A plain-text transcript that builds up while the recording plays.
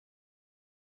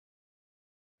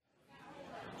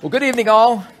Well, good evening,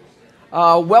 all.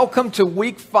 Welcome to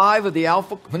week 5 of the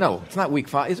Alpha. No, it's not week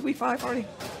 5. Is it week 5 already?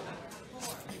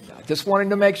 Just wanting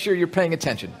to make sure you're paying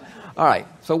attention. All right.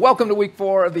 So welcome to week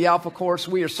 4 of the Alpha course.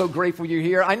 We are so grateful you're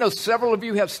here. I know several of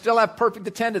you still have perfect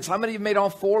attendance. How many of you made all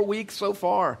 4 weeks so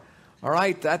far? All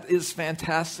right. That is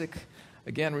fantastic.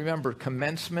 Again, remember,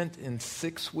 commencement in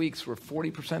 6 weeks. We're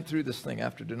 40% through this thing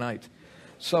after tonight.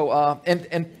 So,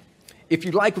 and if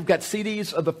you'd like, we've got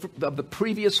CDs of the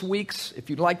previous weeks. If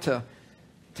you'd like to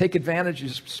take advantage of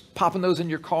just popping those in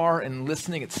your car and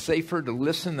listening, it's safer to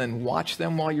listen than watch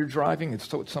them while you're driving. It's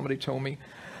what somebody told me.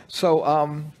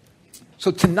 So,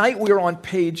 so tonight we are on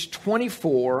page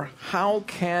 24. How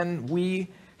can we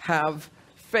have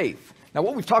faith? Now,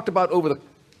 what we've talked about over the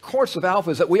course of Alpha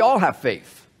is that we all have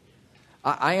faith.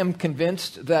 I am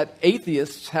convinced that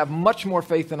atheists have much more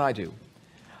faith than I do,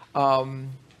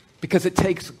 because it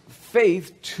takes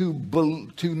faith to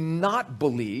not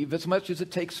believe as much as it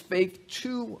takes faith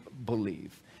to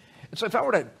believe. And so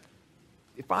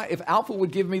if Alpha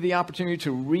would give me the opportunity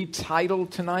to retitle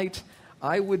tonight,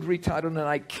 I would retitle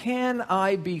tonight, Can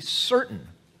I Be Certain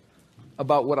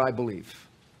About What I Believe?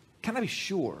 Can I be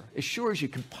sure as you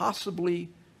can possibly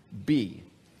be?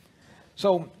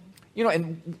 So,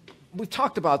 and we've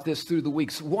talked about this through the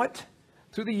weeks.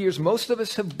 Through the years, most of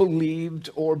us have believed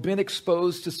or been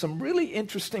exposed to some really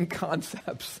interesting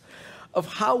concepts of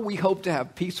how we hope to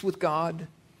have peace with God,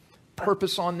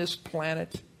 purpose on this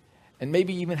planet, and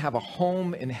maybe even have a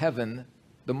home in heaven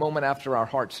the moment after our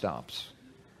heart stops.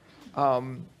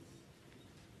 But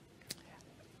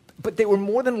they were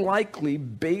more than likely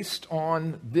based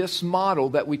on this model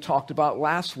that we talked about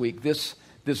last week, this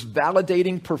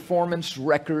validating performance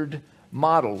record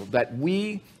model that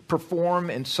we perform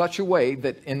in such a way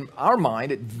that in our mind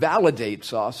it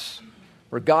validates us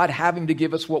for God having to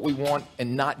give us what we want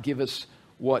and not give us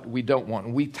what we don't want.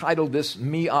 And we titled this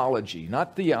meology,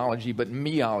 not theology, but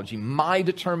meology, my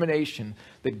determination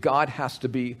that God has to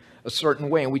be a certain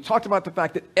way. And we talked about the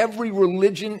fact that every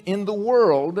religion in the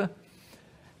world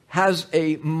has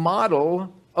a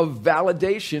model of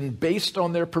validation based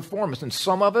on their performance. And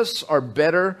some of us are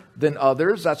better than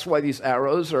others. That's why these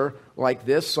arrows are like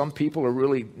this. Some people are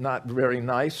really not very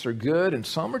nice or good, and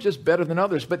some are just better than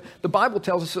others. But the Bible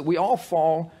tells us that we all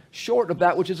fall short of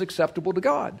that which is acceptable to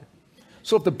God.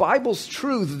 So if the Bible's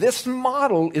true, this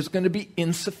model is going to be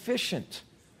insufficient.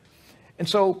 And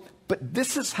so, but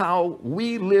this is how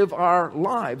we live our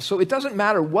lives. So it doesn't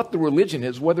matter what the religion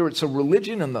is, whether it's a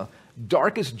religion in the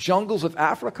darkest jungles of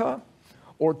Africa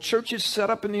or churches set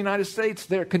up in the United States.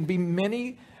 There can be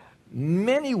many,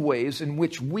 many ways in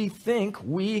which we think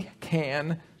we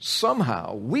can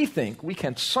somehow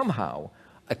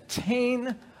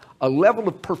attain a level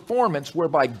of performance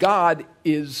whereby God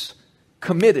is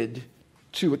committed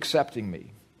to accepting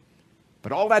me.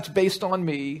 But all that's based on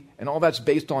me, and all that's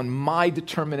based on my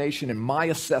determination and my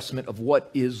assessment of what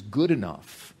is good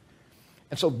enough.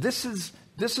 And so this is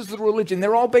the religion.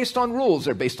 They're all based on rules.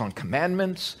 They're based on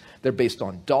commandments. They're based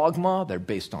on dogma. They're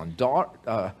based on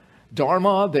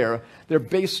dharma. They're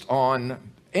based on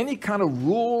any kind of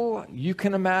rule you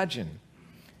can imagine.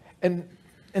 And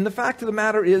the fact of the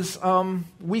matter is,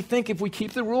 we think if we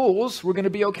keep the rules, we're going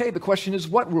to be okay. The question is,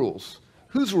 what rules?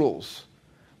 Whose rules?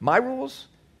 My rules?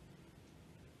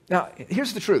 Now,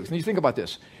 here's the truth. And you think about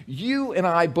this. You and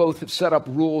I both have set up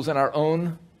rules in our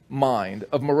own mind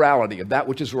of morality, of that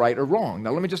which is right or wrong.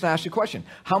 Now, let me just ask you a question.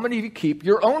 How many of you keep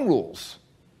your own rules?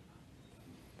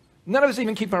 None of us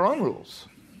even keep our own rules.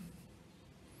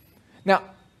 Now,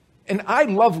 and I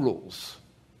love rules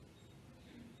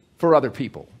for other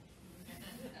people.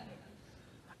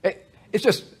 It's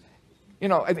just,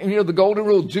 the golden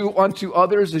rule, do unto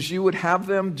others as you would have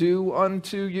them do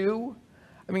unto you.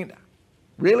 I mean,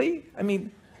 really?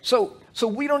 So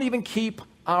we don't even keep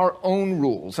our own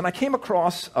rules. And I came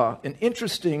across an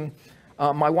interesting,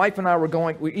 my wife and I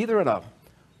we're either at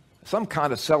some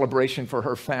kind of celebration for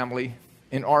her family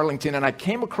in Arlington, and I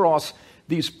came across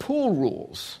these pool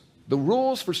rules, the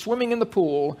rules for swimming in the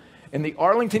pool in the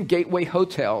Arlington Gateway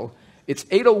Hotel. It's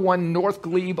 801 North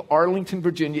Glebe, Arlington,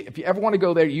 Virginia. If you ever want to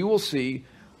go there, you will see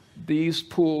these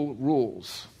pool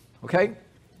rules, okay?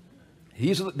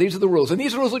 These are the rules. And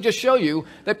these rules will just show you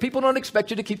that people don't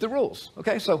expect you to keep the rules,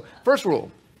 okay? So, first rule,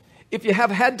 if you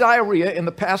have had diarrhea in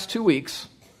the past 2 weeks,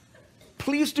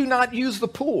 please do not use the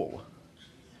pool.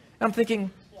 And I'm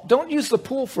thinking, don't use the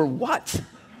pool for what?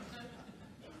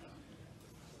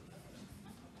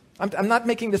 I'm not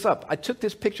making this up. I took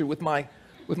this picture with my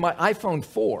iPhone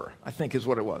 4, I think is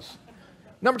what it was.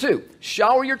 Number 2,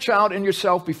 shower your child and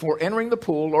yourself before entering the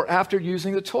pool or after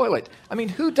using the toilet.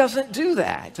 Who doesn't do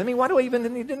that? Why do I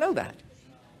even need to know that?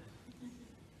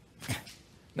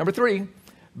 Number 3,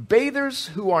 bathers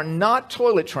who are not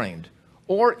toilet trained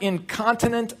or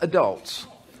incontinent adults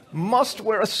must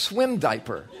wear a swim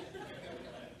diaper.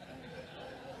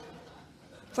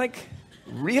 It's like,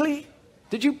 really?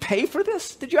 Did you pay for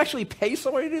this? Did you actually pay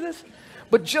somebody to do this?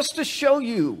 But just to show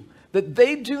you that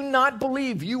they do not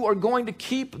believe you are going to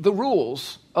keep the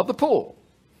rules of the pool.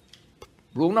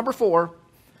 Rule number 4,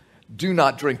 do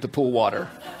not drink the pool water.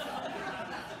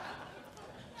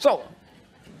 So,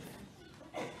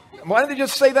 why didn't they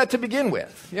just say that to begin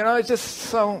with? It's just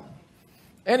so...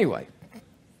 Anyway,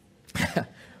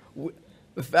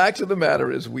 the fact of the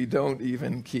matter is we don't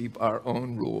even keep our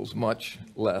own rules, much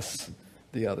less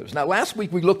the others. Now, last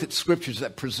week we looked at scriptures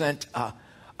that present a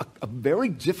very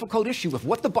difficult issue. If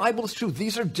what the Bible is true,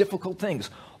 these are difficult things.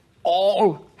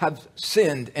 All have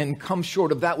sinned and come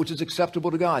short of that which is acceptable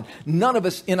to God. None of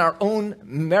us in our own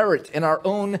merit, in our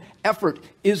own effort,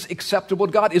 is acceptable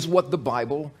to God, is what the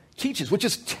Bible teaches, which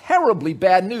is terribly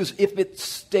bad news if it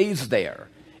stays there,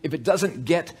 if it doesn't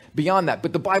get beyond that.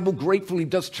 But the Bible gratefully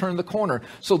does turn the corner.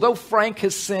 So though Frank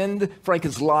has sinned, Frank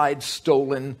has lied,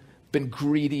 stolen, been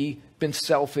greedy, been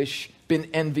selfish, been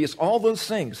envious, all those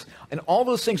things. And all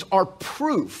those things are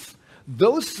proof.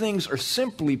 Those things are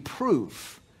simply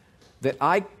proof that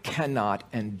I cannot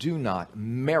and do not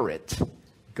merit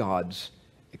God's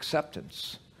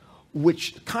acceptance,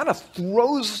 which kind of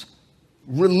throws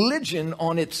religion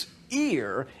on its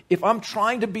ear if I'm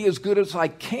trying to be as good as I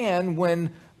can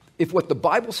when, if what the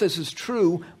Bible says is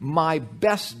true, my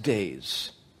best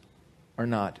days are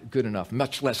not good enough,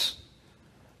 much less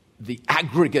the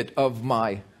aggregate of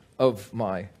my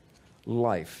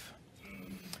life.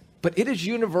 But it is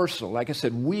universal. Like I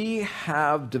said, we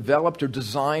have developed or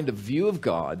designed a view of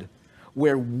God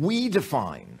where we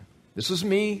define, this is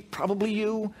me, probably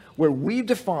you, where we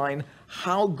define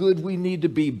how good we need to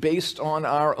be based on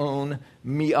our own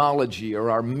meology or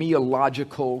our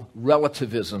meological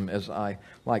relativism, as I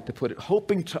like to put it,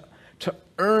 hoping to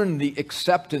earn the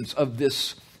acceptance of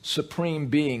this supreme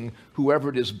being, whoever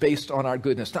it is, based on our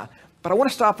goodness. Now, but I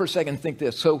want to stop for a second and think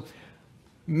this. So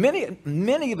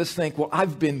many of us think, well,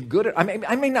 I've been good at,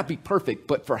 I may not be perfect,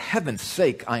 but for heaven's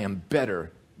sake, I am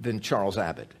better than Charles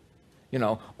Abbott,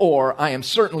 or I am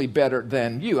certainly better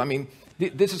than you.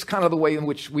 This is kind of the way in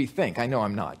which we think. I know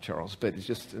I'm not, Charles, but it's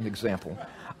just an example.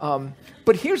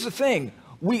 But here's the thing.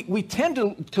 We tend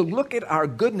to look at our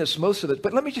goodness, most of it,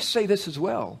 but let me just say this as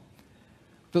well.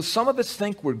 Though some of us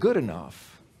think we're good enough,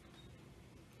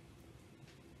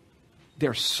 there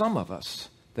are some of us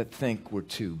that think we're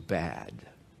too bad,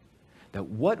 that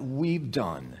what we've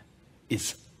done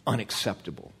is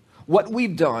unacceptable. What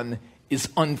we've done is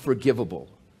unforgivable,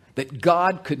 that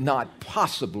God could not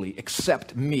possibly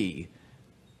accept me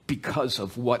because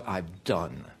of what I've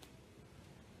done.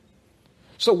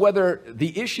 So whether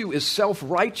the issue is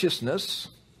self-righteousness,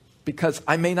 because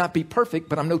I may not be perfect,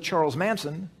 but I'm no Charles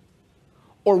Manson,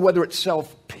 or whether it's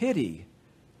self-pity,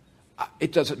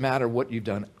 it doesn't matter what you've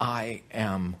done. I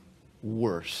am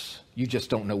worse. You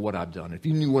just don't know what I've done. If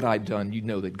you knew what I've done, you'd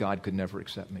know that God could never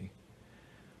accept me.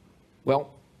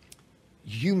 Well,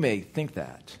 you may think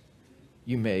that.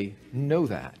 You may know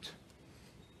that.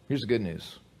 Here's the good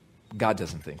news. God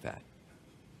doesn't think that.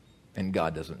 And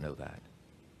God doesn't know that.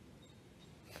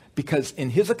 Because in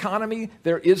his economy,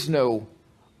 there is no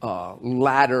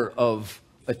ladder of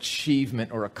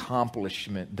achievement or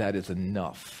accomplishment that is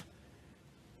enough.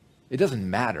 It doesn't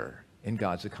matter in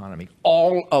God's economy.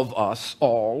 All of us,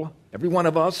 every one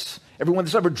of us, everyone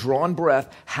that's ever drawn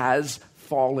breath has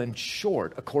fallen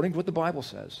short, according to what the Bible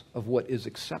says, of what is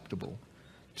acceptable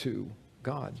to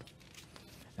God.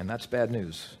 And that's bad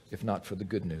news, if not for the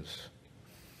good news.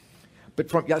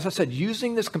 But as I said,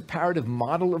 using this comparative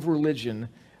model of religion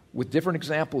with different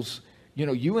examples,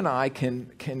 you and I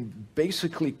can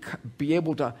basically be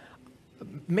able to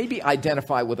maybe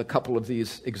identify with a couple of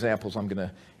these examples I'm going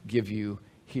to give you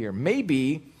here.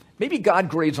 Maybe God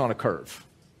grades on a curve,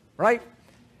 right?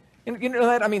 You know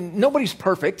that? Nobody's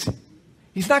perfect.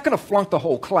 He's not going to flunk the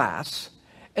whole class.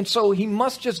 And so he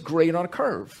must just grade on a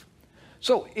curve.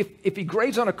 So if he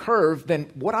grades on a curve, then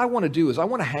what I want to do is I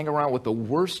want to hang around with the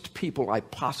worst people I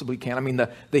possibly can.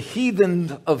 The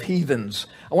heathen of heathens.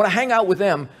 I want to hang out with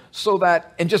them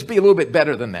and just be a little bit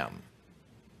better than them,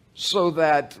 so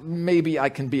that maybe I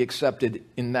can be accepted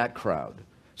in that crowd.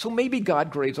 So maybe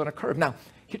God grades on a curve. Now,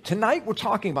 tonight we're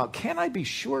talking about, can I be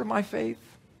sure of my faith?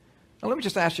 Now, let me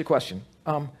just ask you a question.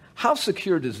 How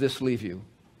secure does this leave you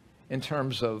in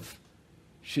terms of,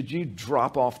 should you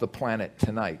drop off the planet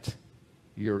tonight,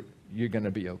 you're going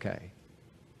to be okay?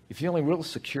 You feeling real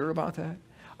secure about that?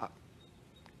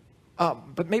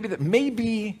 But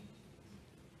maybe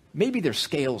maybe there's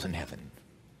scales in heaven.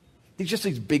 These just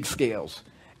these big scales.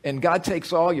 And God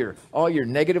takes all your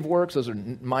negative works, those are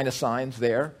minus signs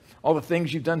there, all the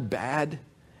things you've done bad, and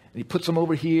he puts them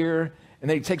over here, and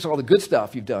then he takes all the good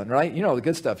stuff you've done, right? You know the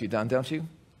good stuff you've done, don't you?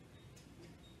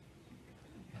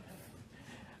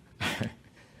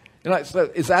 So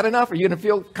is that enough? Are you going to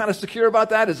feel kind of secure about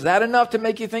that? Is that enough to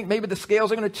make you think maybe the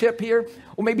scales are going to tip here?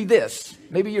 Or maybe this.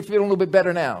 Maybe you're feeling a little bit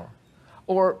better now.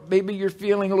 Or maybe you're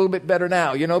feeling a little bit better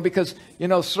now, because,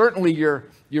 certainly your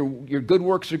good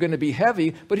works are going to be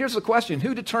heavy. But here's the question.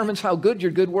 Who determines how good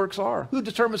your good works are? Who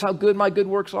determines how good my good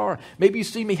works are? Maybe you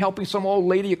see me helping some old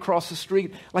lady across the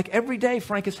street. Like every day,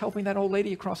 Frank is helping that old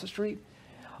lady across the street.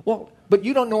 Well, but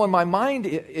you don't know in my mind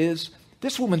is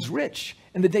this woman's rich.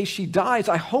 And the day she dies,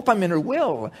 I hope I'm in her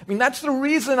will. I mean, that's the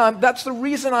reason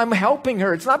I'm helping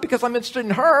her. It's not because I'm interested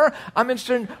in her. I'm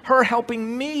interested in her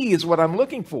helping me is what I'm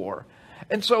looking for.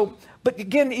 And so, but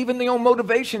again, even the own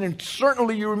motivation, and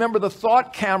certainly you remember the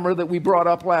thought camera that we brought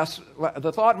up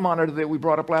the thought monitor that we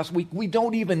brought up last week. We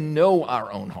don't even know our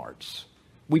own hearts.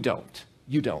 We don't.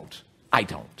 You don't. I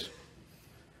don't.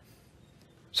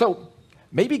 So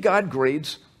maybe God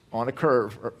grades on a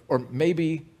curve, or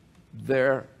maybe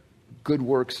there good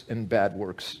works and bad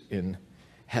works in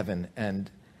heaven. And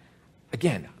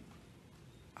again,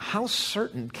 how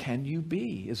certain can you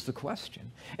be is the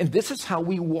question. And this is how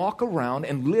we walk around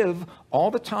and live all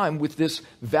the time with this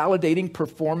validating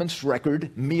performance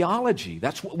record meology.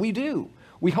 That's what we do.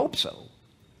 We hope so.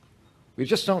 We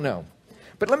just don't know.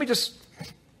 But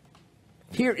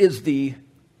here is the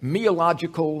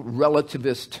meological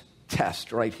relativist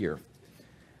test right here.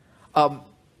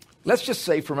 Let's just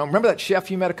say remember that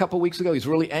chef you met a couple weeks ago? He's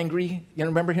really angry. You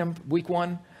remember him week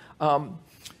one?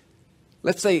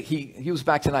 Let's say he was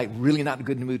back tonight, really not in a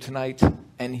good mood tonight,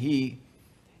 and he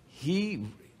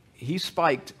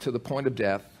spiked to the point of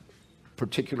death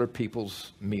particular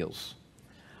people's meals.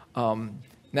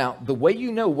 Now, the way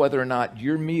you know whether or not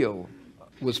your meal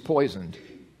was poisoned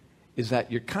is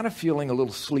that you're kind of feeling a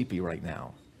little sleepy right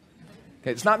now.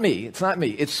 Okay, it's not me.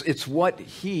 It's what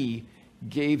he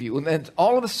gave you. And then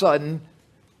all of a sudden,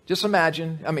 just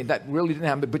imagine, that really didn't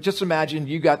happen, but just imagine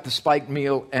you got the spiked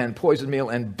meal and poisoned meal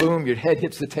and boom, your head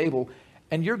hits the table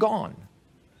and you're gone.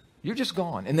 You're just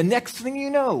gone. And the next thing you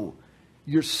know,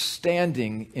 you're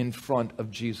standing in front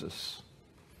of Jesus.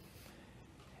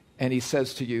 And he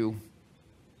says to you,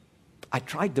 I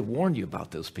tried to warn you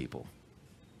about those people,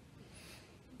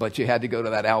 but you had to go to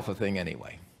that Alpha thing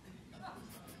anyway.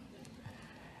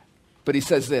 But he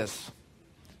says this.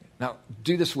 Now,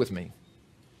 do this with me.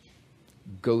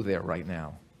 Go there right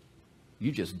now.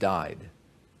 You just died.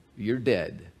 You're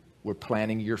dead. We're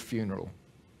planning your funeral.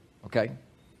 Okay?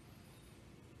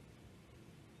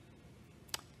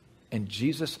 And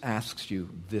Jesus asks you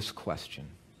this question.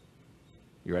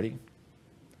 You ready?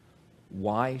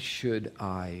 Why should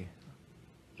I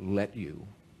let you?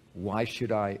 Why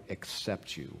should I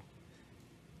accept you?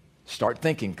 Start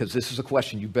thinking, because this is a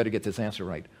question. You better get this answer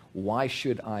right. Why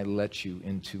should I let you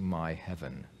into my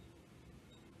heaven?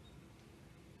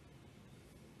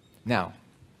 Now,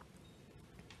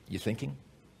 you thinking?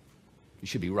 You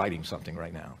should be writing something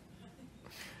right now.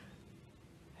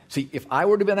 See, if I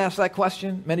were to have been asked that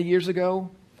question many years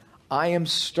ago, I am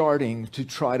starting to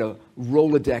try to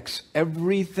Rolodex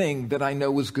everything that I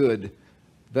know was good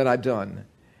that I've done.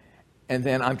 And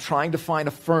then I'm trying to find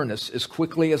a furnace as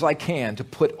quickly as I can to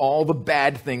put all the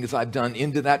bad things I've done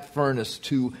into that furnace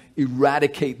to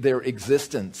eradicate their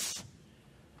existence.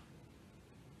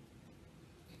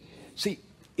 See,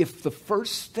 if the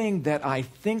first thing that I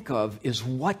think of is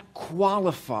what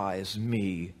qualifies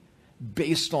me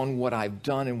based on what I've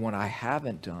done and what I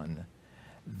haven't done,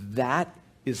 that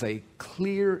is a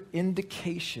clear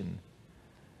indication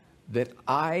that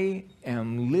I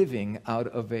am living out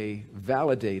of a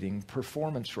validating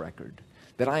performance record,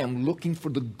 that I am looking for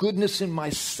the goodness in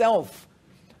myself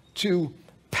to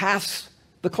pass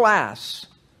the class,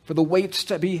 for the weights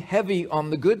to be heavy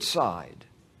on the good side,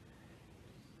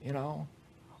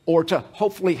 or to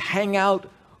hopefully hang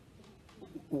out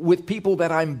with people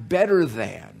that I'm better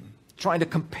than, trying to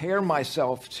compare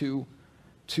myself to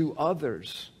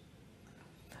others.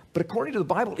 But according to the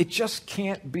Bible, it just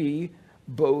can't be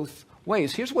both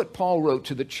ways. Here's what Paul wrote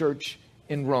to the church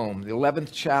in Rome, the 11th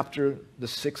chapter, the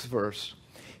 6th verse.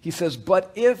 He says,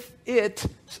 but if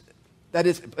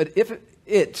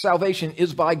salvation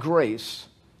is by grace,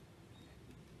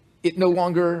 it's no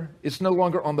longer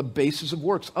on the basis of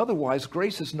works. Otherwise,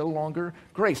 grace is no longer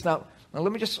grace. Now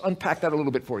let me just unpack that a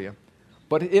little bit for you.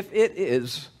 But if it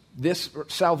is this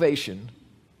salvation,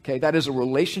 okay, that is a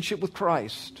relationship with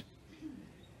Christ,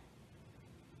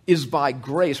 is by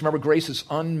grace, remember grace is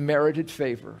unmerited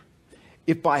favor.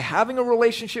 If by having a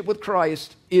relationship with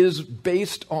Christ is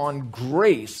based on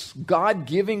grace, God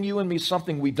giving you and me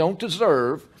something we don't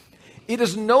deserve, it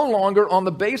is no longer on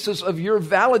the basis of your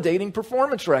validating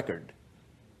performance record.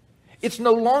 It's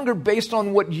no longer based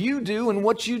on what you do and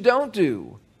what you don't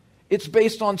do. It's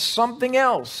based on something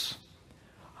else.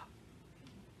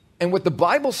 And what the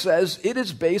Bible says, it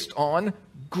is based on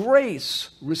grace,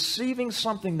 receiving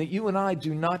something that you and I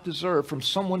do not deserve from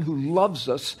someone who loves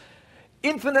us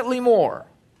infinitely more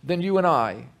than you and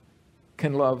I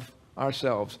can love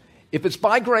ourselves. If it's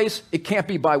by grace, it can't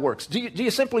be by works. Do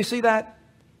you simply see that?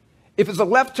 If it's a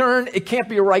left turn, it can't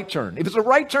be a right turn. If it's a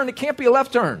right turn, it can't be a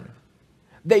left turn.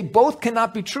 They both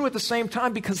cannot be true at the same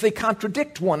time because they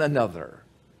contradict one another.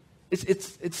 It's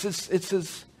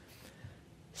as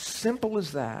simple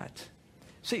as that.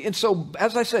 See, and so,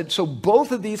 as I said, so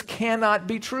both of these cannot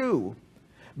be true.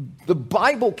 The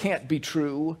Bible can't be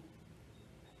true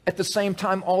at the same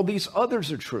time all these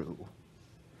others are true.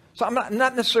 So I'm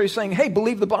not necessarily saying, hey,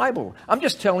 believe the Bible. I'm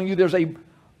just telling you there's a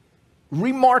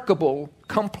remarkable,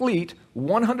 complete,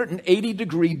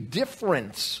 180-degree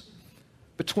difference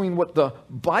between what the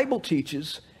Bible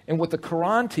teaches and what the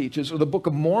Quran teaches or the Book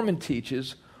of Mormon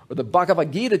teaches or the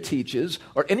Bhagavad Gita teaches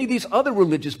or any of these other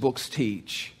religious books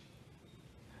teach.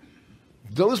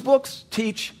 Those books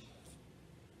teach,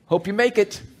 hope you make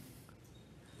it.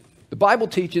 The Bible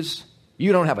teaches,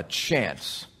 you don't have a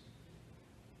chance.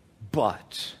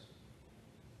 But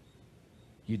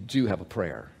you do have a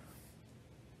prayer.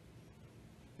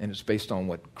 And it's based on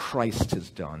what Christ has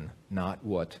done, not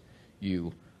what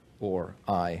you or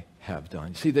I have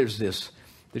done. See, there's this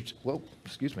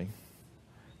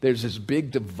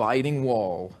big dividing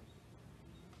wall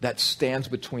that stands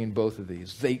between both of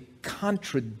these. They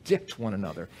contradict one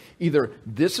another. Either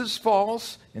this is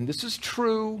false and this is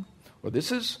true, or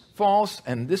this is false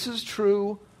and this is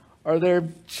true, or they're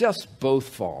just both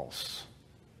false.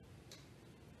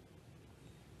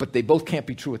 But they both can't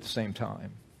be true at the same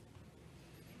time.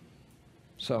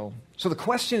 So the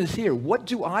question is here, what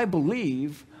do I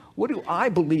believe? What do I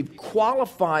believe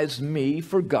qualifies me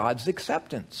for God's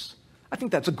acceptance? I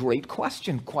think that's a great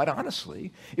question, quite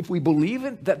honestly. If we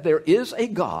believe that there is a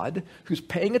God who's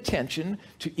paying attention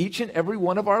to each and every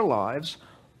one of our lives,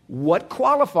 what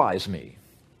qualifies me?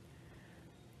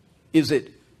 Is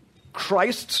it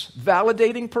Christ's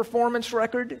validating performance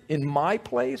record in my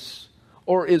place?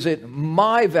 Or is it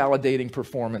my validating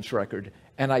performance record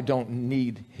and I don't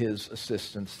need his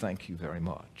assistance? Thank you very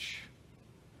much.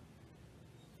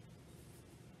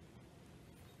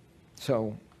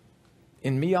 So,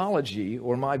 in meology,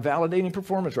 or my validating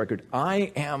performance record,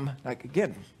 I am,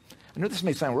 again, I know this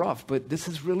may sound rough, but this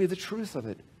is really the truth of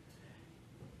it.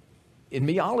 In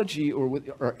meology,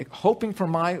 or hoping for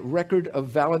my record of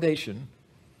validation,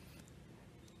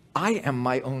 I am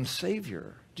my own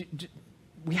savior.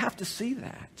 We have to see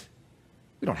that.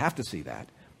 We don't have to see that.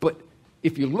 But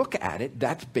if you look at it,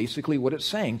 that's basically what it's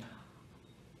saying.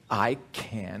 I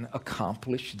can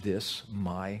accomplish this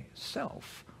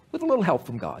myself, with a little help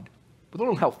from God. With a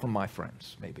little help from my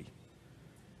friends, maybe.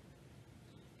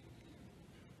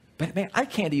 But man, I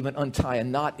can't even untie a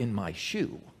knot in my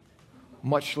shoe,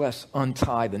 much less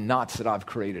untie the knots that I've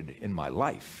created in my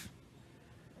life.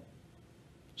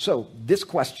 So this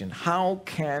question, how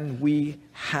can we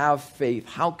have faith?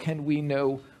 How can we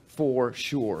know for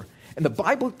sure? And the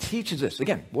Bible teaches this.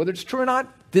 Again, whether it's true or not,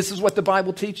 this is what the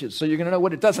Bible teaches. So you're going to know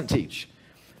what it doesn't teach.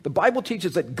 The Bible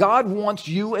teaches that God wants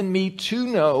you and me to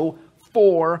know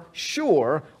for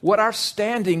sure what our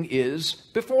standing is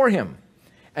before him.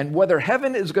 And whether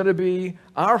heaven is going to be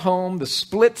our home the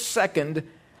split second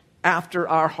after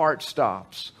our heart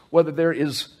stops. Whether there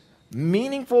is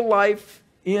meaningful life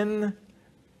in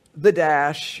the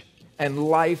dash and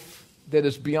life that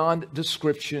is beyond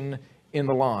description in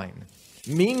the line.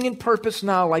 Meaning and purpose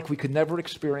now like we could never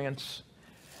experience.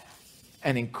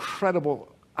 And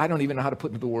incredible, I don't even know how to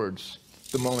put into words,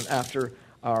 the moment after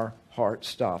our heart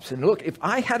stops. And look, if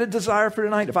I had a desire for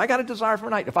tonight, if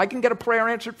I can get a prayer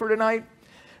answered for tonight,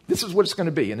 this is what it's going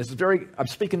to be. And this is I'm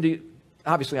speaking to you,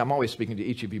 obviously I'm always speaking to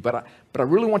each of you, but I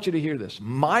really want you to hear this.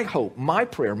 My hope, my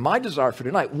prayer, my desire for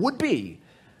tonight would be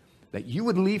that you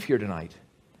would leave here tonight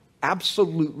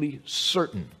absolutely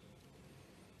certain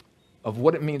of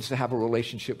what it means to have a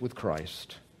relationship with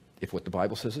Christ, if what the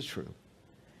Bible says is true,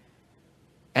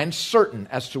 and certain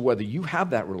as to whether you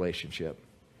have that relationship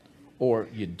or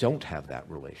you don't have that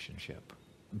relationship,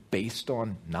 based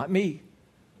on, not me,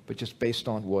 but just based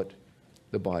on what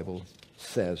the Bible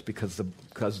says, because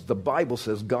the Bible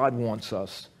says God wants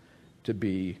us to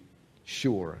be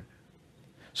sure.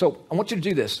 So I want you to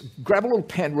do this. Grab a little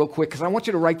pen real quick because I want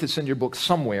you to write this in your book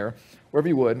somewhere, wherever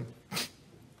you would.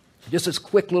 Just this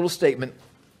quick little statement.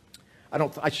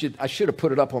 I should have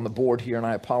put it up on the board here, and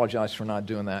I apologize for not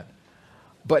doing that.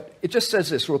 But it just says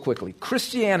this real quickly.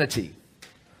 Christianity,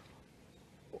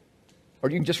 or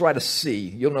you can just write a C.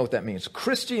 You'll know what that means.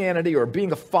 Christianity, or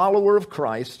being a follower of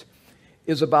Christ,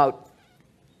 is about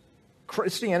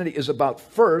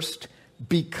first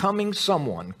becoming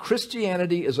someone.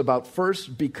 Christianity is about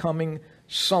first becoming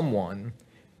someone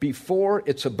before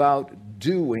it's about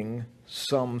doing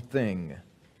something.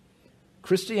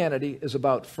 Christianity is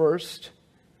about first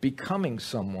becoming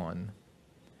someone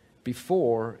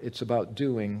before it's about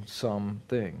doing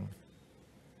something.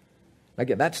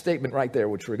 Again, that statement right there,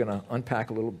 which we're going to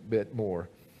unpack a little bit more,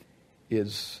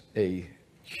 is a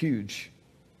huge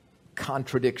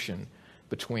contradiction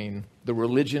between the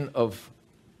religion of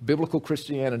biblical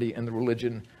Christianity and the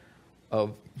religions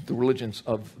of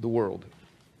the world.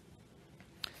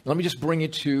 Let me just bring you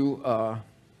to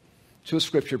a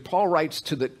scripture. Paul writes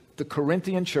to the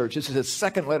Corinthian church. This is his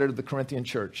second letter to the Corinthian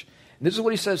church. And this is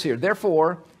what he says here.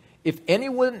 Therefore, if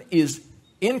anyone is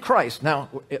in Christ. Now,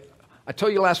 I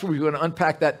told you last week we were going to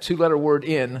unpack that two-letter word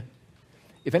in.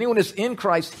 If anyone is in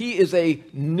Christ, he is a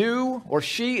new, or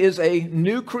she is a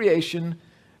new creation.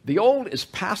 The old is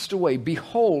passed away.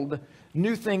 Behold,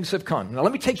 new things have come. Now,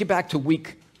 let me take you back to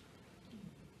maybe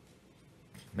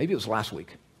it was last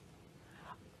week.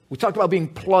 We talked about being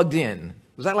plugged in.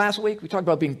 Was that last week? We talked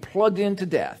about being plugged into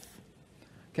death.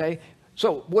 Okay?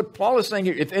 So what Paul is saying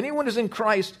here, if anyone is in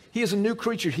Christ, he is a new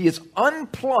creature. He is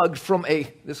unplugged from this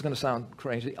is going to sound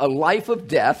crazy, a life of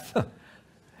death,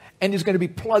 and he's going to be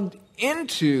plugged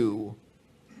into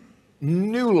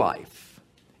new life.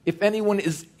 If anyone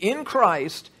is in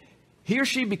Christ, he or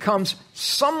she becomes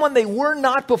someone they were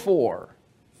not before.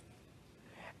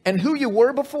 And who you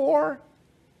were before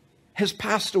has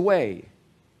passed away.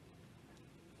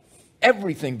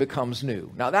 Everything becomes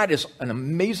new. Now that is an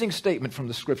amazing statement from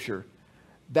the scripture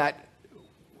that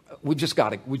we just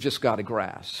got to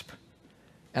grasp.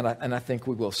 And I think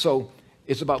we will. So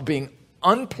it's about being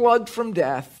unplugged from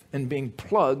death and being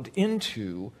plugged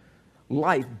into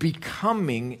life,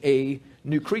 becoming a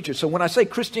new creature. So when I say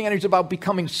Christianity is about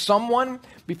becoming someone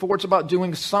before it's about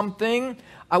doing something,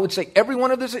 I would say every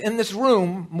one of us in this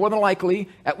room, more than likely,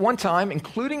 at one time,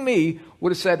 including me,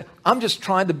 would have said, I'm just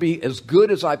trying to be as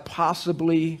good as I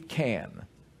possibly can.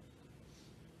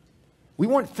 We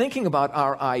weren't thinking about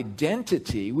our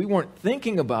identity. We weren't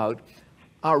thinking about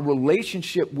our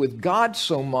relationship with God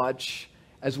so much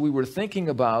as we were thinking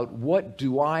about what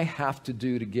do I have to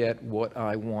do to get what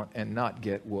I want and not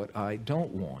get what I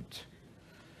don't want.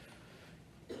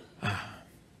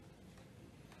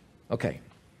 Okay.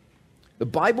 The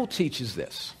Bible teaches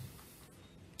this.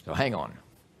 So hang on.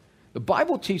 The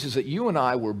Bible teaches that you and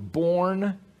I were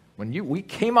born, we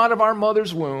came out of our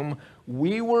mother's womb,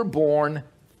 we were born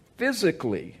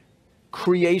physically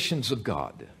creations of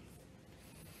God.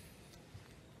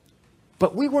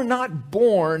 But we were not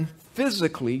born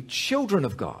physically children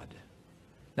of God.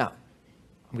 Now,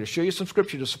 I'm going to show you some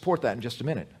scripture to support that in just a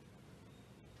minute.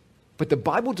 But the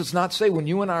Bible does not say when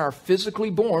you and I are physically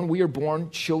born, we are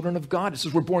born children of God. It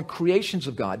says we're born creations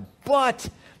of God. But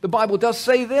the Bible does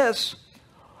say this.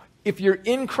 If you're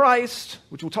in Christ,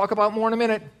 which we'll talk about more in a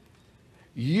minute,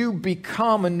 you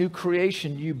become a new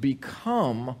creation. You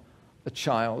become a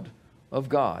child of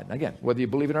God. Again, whether you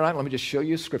believe it or not, let me just show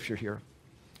you a scripture here.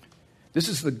 This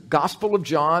is the Gospel of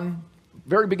John,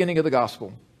 very beginning of the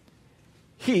Gospel.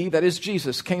 He, that is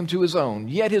Jesus, came to his own,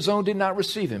 yet his own did not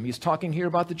receive him. He's talking here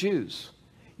about the Jews.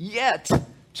 Yet,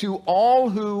 to all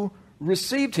who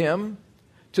received him,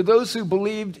 to those who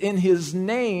believed in his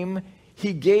name,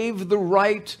 he gave the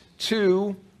right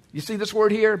to, you see this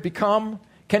word here, become?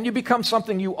 Can you become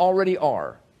something you already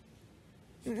are?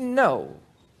 No.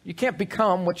 You can't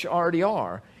become what you already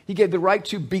are. He gave the right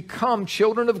to become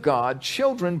children of God,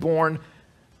 children born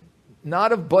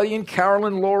not of Buddy and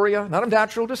Carolyn Loria, not of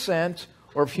natural descent,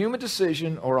 or of human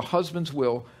decision, or a husband's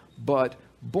will, but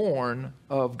born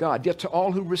of God. Yet to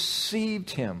all who received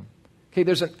him. Okay,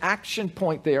 there's an action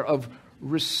point there of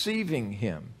receiving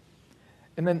him.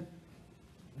 And then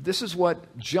this is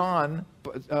what John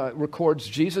records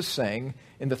Jesus saying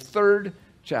in the 3rd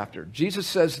chapter. Jesus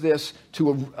says this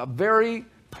to a very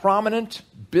prominent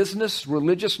business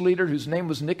religious leader whose name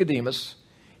was Nicodemus.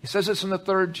 He says this in the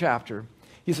 3rd chapter.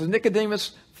 He says,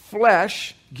 Nicodemus,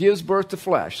 flesh gives birth to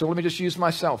flesh. So let me just use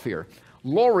myself here.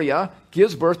 Loria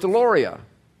gives birth to Loria.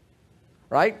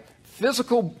 Right?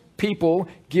 Physical people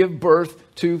give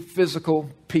birth to physical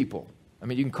people. I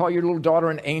mean, you can call your little daughter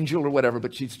an angel or whatever,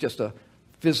 but she's just a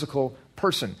physical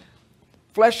person.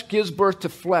 Flesh gives birth to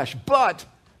flesh, but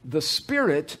the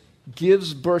Spirit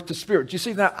gives birth to spirit. Do you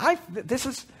see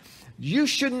that? You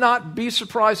should not be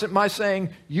surprised at my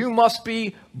saying, you must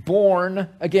be born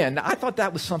again. Now, I thought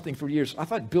that was something for years. I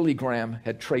thought Billy Graham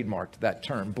had trademarked that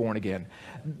term, born again.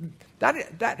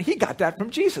 He got that from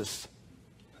Jesus.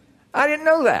 I didn't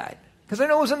know that because I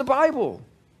know it was in the Bible.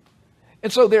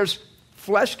 And so there's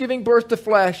flesh giving birth to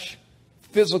flesh,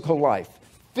 physical life.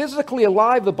 Physically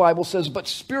alive, the Bible says, but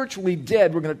spiritually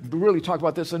dead. We're going to really talk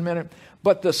about this in a minute.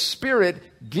 But the Spirit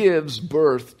gives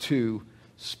birth to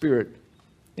spirit.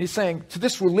 He's saying to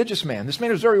this religious man, this man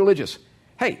is very religious,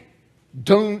 hey,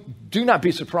 do not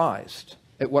be surprised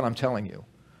at what I'm telling you.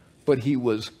 But he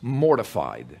was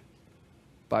mortified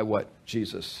by what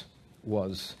Jesus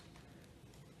was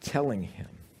telling him.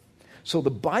 So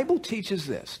the Bible teaches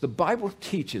this. The Bible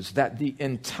teaches that the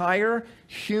entire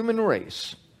human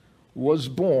race was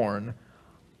born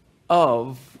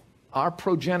of our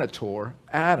progenitor,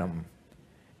 Adam.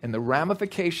 And the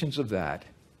ramifications of that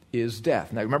is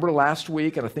death. Now, remember last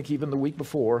week, and I think even the week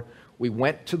before, we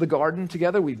went to the garden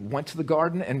together. We went to the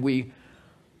garden and we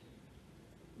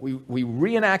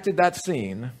reenacted that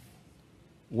scene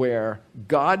where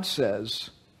God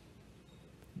says,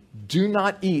 do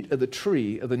not eat of the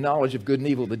tree of the knowledge of good and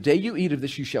evil. The day you eat of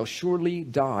this, you shall surely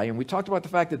die. And we talked about the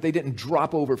fact that they didn't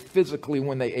drop over physically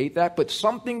when they ate that, but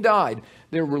something died.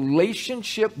 Their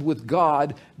relationship with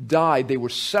God died. They were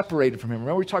separated from Him.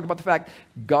 Remember we talked about the fact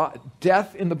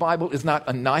death in the Bible is not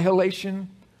annihilation,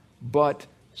 but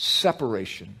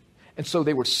separation. And so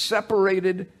they were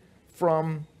separated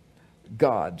from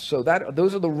God. So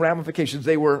those are the ramifications.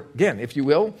 They were, again, if you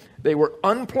will, they were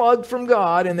unplugged from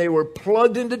God and they were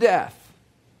plugged into death.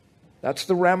 That's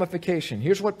the ramification.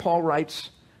 Here's what Paul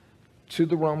writes to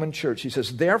the Roman church. He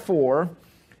says, therefore,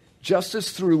 just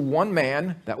as through one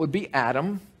man, that would be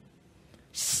Adam,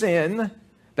 sin,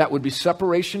 that would be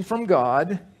separation from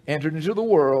God, entered into the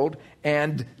world,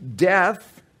 and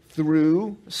death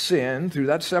through sin, through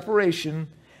that separation.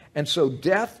 And so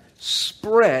death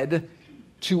spread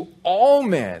to all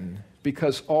men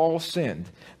because all sinned.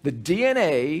 The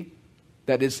DNA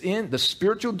that is in, the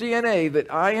spiritual DNA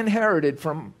that I inherited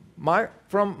from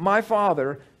my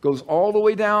father goes all the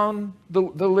way down the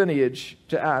lineage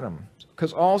to Adam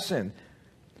because all sinned.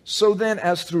 So then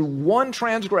as through one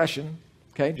transgression,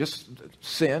 okay, just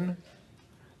sin,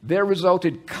 there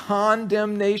resulted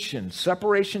condemnation,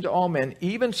 separation to all men.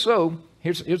 Even so,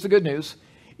 here's the good news,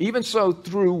 even so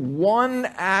through one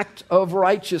act of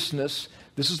righteousness,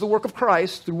 this is the work of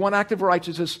Christ. Through one act of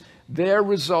righteousness, there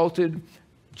resulted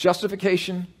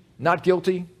justification, not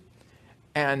guilty,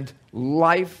 and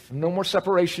life, no more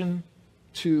separation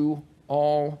to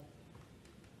all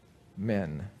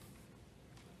men.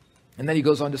 And then he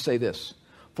goes on to say this.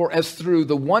 For as through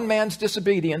the one man's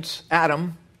disobedience,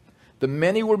 Adam, the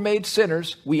many were made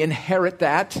sinners, we inherit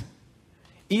that.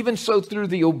 Even so through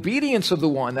the obedience of the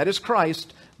one, that is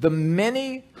Christ, the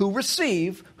many who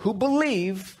receive, who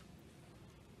believe,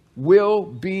 will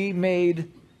be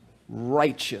made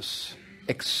righteous,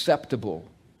 acceptable,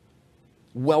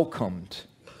 welcomed,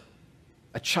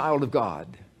 a child of God.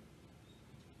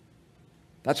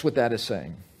 That's what that is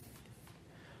saying.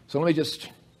 So let me just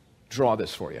draw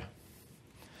this for you.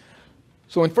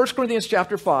 So in 1 Corinthians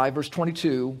chapter 5, verse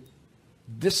 22,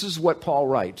 this is what Paul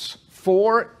writes.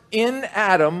 For in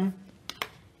Adam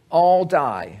all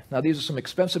die. Now these are some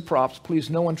expensive props. Please,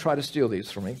 no one try to steal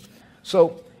these from me.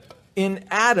 So in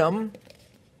Adam,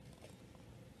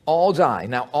 all die.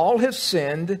 Now, all have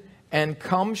sinned and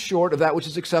come short of that which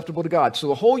is acceptable to God. So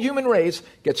the whole human race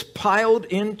gets piled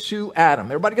into Adam.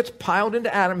 Everybody gets piled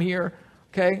into Adam here,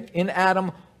 okay? In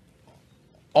Adam,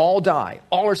 all die.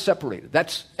 All are separated.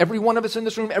 That's every one of us in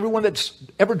this room, everyone that's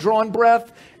ever drawn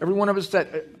breath, every one of us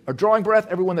that are drawing breath,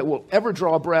 everyone that will ever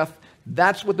draw breath.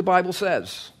 That's what the Bible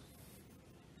says.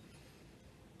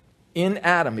 In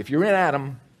Adam, if you're in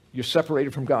Adam, you're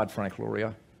separated from God, Frank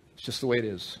Loria. It's just the way it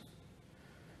is.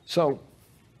 So,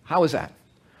 how is that?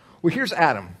 Well, here's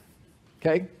Adam,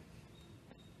 okay?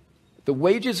 The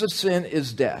wages of sin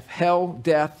is death. Hell,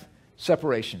 death,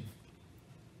 separation.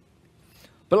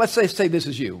 But let's say this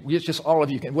is you. It's just all of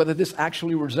you. Whether this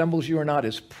actually resembles you or not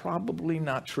is probably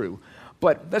not true.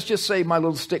 But let's just say my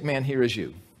little stick man here is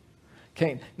you.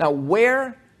 Okay, now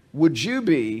where would you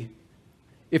be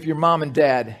if your mom and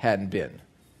dad hadn't been?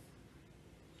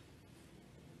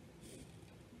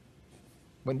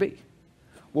 Wouldn't be.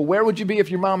 Well, where would you be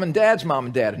if your mom and dad's mom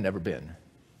and dad had never been?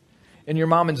 And your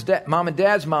mom and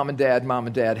dad's mom and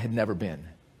dad had never been? Do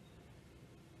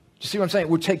you see what I'm saying?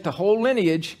 We'd take the whole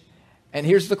lineage, and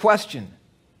here's the question.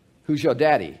 Who's your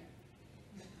daddy?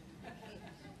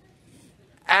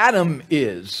 Adam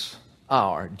is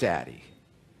our daddy.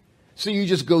 So you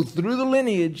just go through the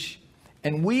lineage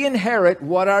and we inherit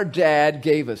what our dad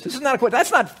gave us. This is not a question.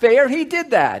 That's not fair. He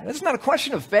did that. It's not a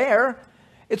question of fair.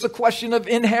 It's a question of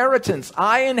inheritance.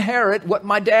 I inherit what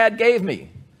my dad gave me.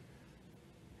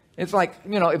 It's like,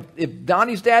 if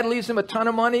Donnie's dad leaves him a ton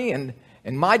of money and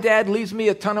my dad leaves me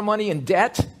a ton of money in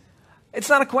debt, it's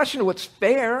not a question of what's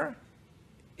fair.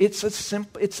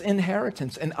 It's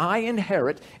inheritance. And I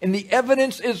inherit, and the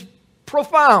evidence is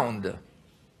profound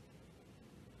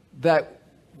that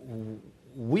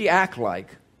we act like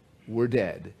we're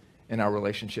dead in our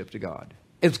relationship to God.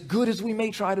 As good as we may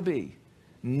try to be,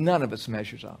 none of us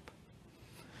measures up.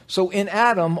 So in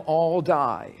Adam, all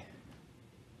die.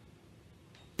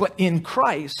 But in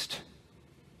Christ,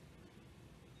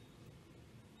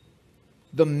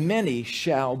 the many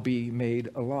shall be made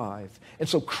alive. And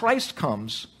so Christ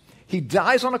comes, he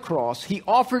dies on a cross, he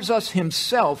offers us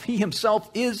himself. He himself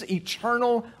is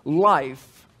eternal life.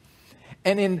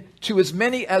 And to as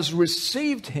many as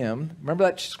received him, remember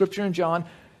that scripture in John?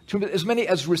 To as many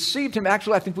as received him,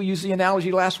 actually I think we used the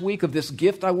analogy last week of this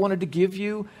gift I wanted to give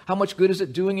you. How much good is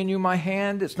it doing in you, my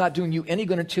hand? It's not doing you any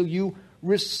good until you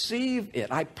receive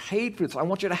it. I paid for this. I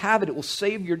want you to have it. It will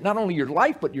save not only your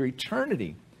life, but your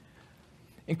eternity.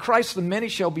 In Christ, the many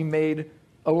shall be made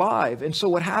alive. And so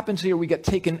what happens here, we get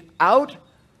taken out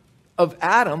of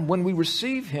Adam when we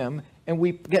receive him, and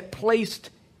we get placed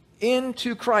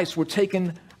into Christ. We're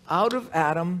taken out of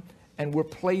Adam, and we're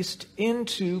placed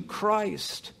into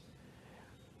Christ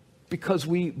because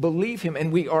we believe him,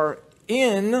 and we are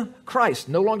in Christ.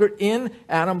 No longer in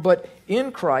Adam, but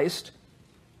in Christ.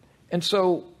 And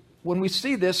so when we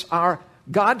see this,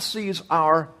 God sees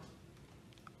our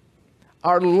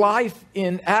life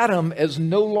in Adam as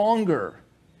no longer.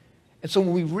 And so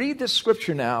when we read this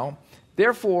scripture now,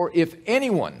 therefore, if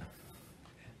anyone,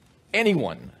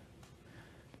 doesn't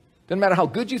matter how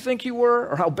good you think you were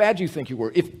or how bad you think you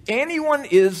were, if anyone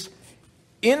is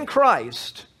in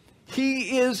Christ,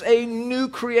 he is a new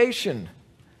creation.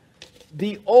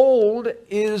 The old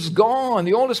is gone.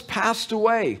 The old has passed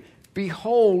away.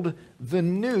 Behold, the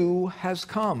new has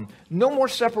come. No more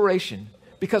separation,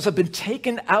 because I've been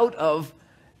taken out of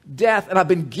death and I've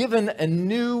been given a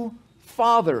new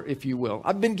father, if you will.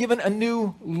 I've been given a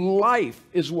new life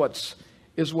is what's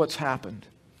happened.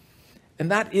 And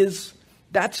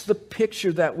that's the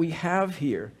picture that we have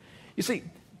here. You see,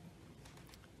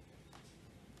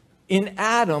 in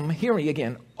Adam, hear me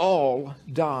again, all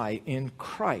die. In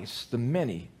Christ, the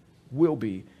many will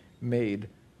be made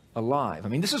alive. I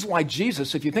mean, this is why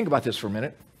Jesus, if you think about this for a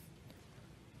minute,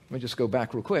 let me just go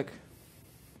back real quick.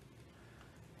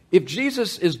 If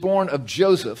Jesus is born of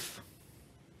Joseph,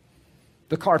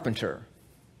 the carpenter,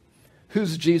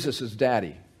 who's Jesus'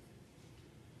 daddy?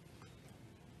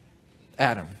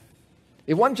 Adam.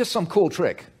 It wasn't just some cool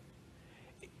trick.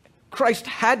 Christ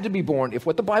had to be born, if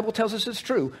what the Bible tells us is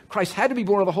true, Christ had to be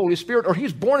born of the Holy Spirit, or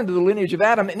he's born into the lineage of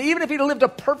Adam, and even if he'd lived a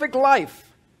perfect life,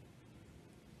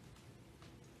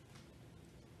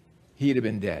 he'd have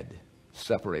been dead,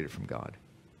 separated from God.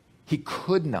 He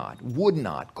would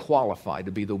not qualify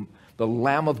to be the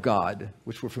Lamb of God,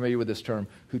 which we're familiar with this term,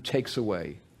 who takes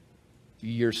away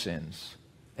your sins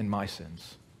and my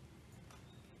sins.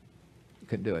 He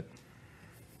couldn't do it.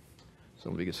 So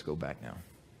let me just go back now.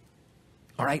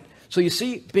 All right? So you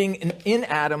see, being in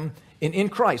Adam and in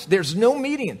Christ, there's no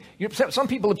median. Some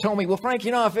people have told me, well, Frank,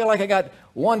 I feel like I got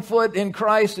 1 foot in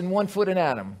Christ and 1 foot in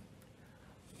Adam.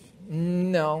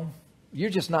 No, you're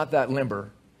just not that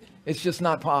limber. It's just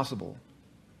not possible.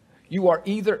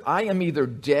 I am either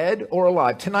dead or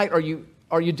alive. Tonight, are you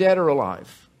dead or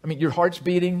alive? I mean, your heart's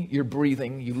beating, you're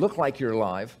breathing, you look like you're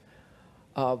alive.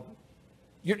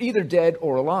 You're either dead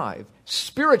or alive.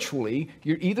 Spiritually,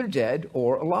 you're either dead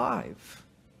or alive.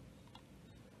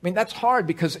 I mean, that's hard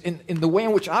because in the way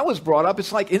in which I was brought up,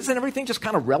 it's like, isn't everything just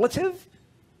kind of relative?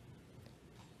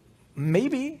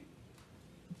 Maybe.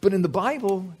 But in the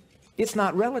Bible, it's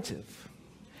not relative.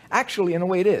 Actually, in a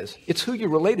way it is. It's who you're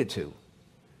related to.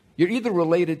 You're either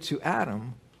related to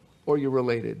Adam or you're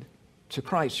related to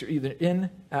Christ. You're either in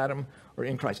Adam or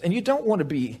in Christ. And you don't want to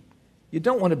be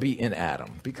in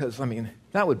Adam because,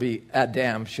 that would be a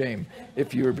damn shame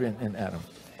if you were in Adam.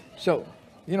 So,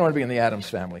 you don't want to be in the Addams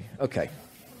family. Okay.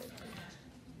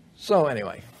 So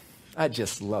anyway, I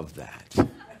just love that.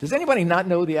 Does anybody not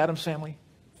know the Addams family?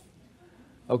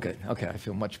 Okay, I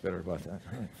feel much better about that.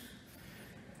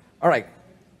 All right.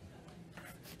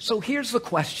 So here's the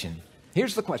question.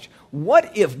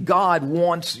 What if God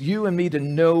wants you and me to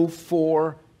know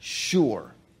for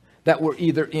sure that we're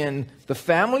either in the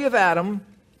family of Adam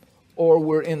or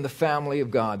we're in the family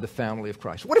of God, the family of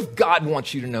Christ. What if God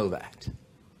wants you to know that?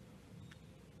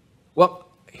 Well,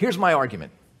 here's my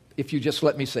argument, if you just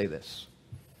let me say this.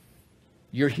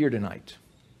 You're here tonight,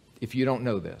 if you don't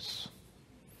know this,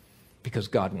 because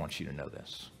God wants you to know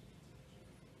this.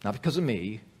 Not because of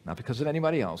me, not because of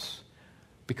anybody else,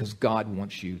 because God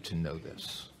wants you to know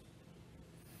this.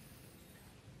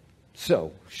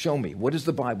 So, show me. What has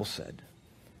the Bible said?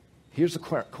 Here's the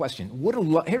question.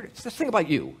 Here's the thing about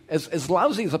you. As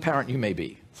lousy as a parent you may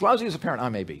be, as lousy as a parent I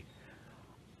may be,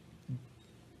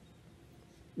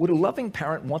 would a loving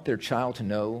parent want their child to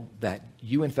know that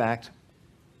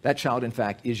that child, in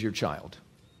fact, is your child?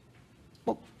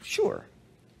 Well, sure.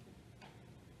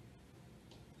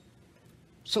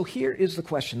 So here is the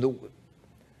question.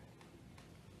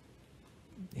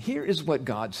 Here is what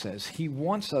God says. He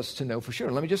wants us to know for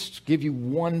sure. Let me just give you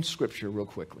one scripture real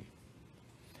quickly.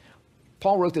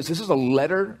 Paul wrote this. This is a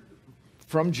letter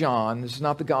from John. This is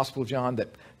not the Gospel of John.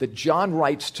 That John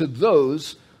writes to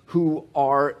those who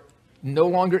are no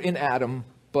longer in Adam,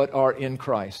 but are in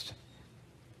Christ.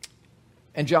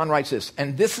 And John writes this.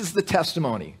 And this is the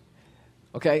testimony.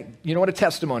 Okay? You know what a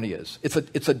testimony is? It's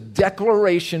a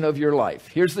declaration of your life.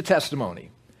 Here's the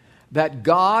testimony. That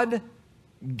God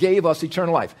gave us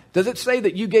eternal life. Does it say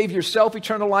that you gave yourself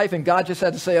eternal life and God just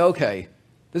had to say, okay?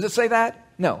 Does it say that?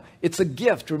 No. It's a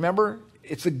gift, remember?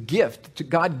 It's a gift.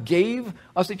 God gave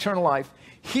us eternal life.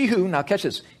 Now catch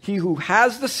this, he who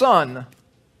has the Son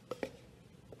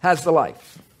has the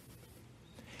life.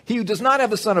 He who does not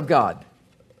have the Son of God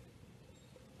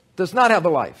does not have the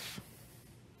life.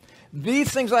 These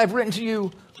things I have written to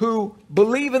you who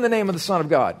believe in the name of the Son of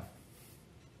God,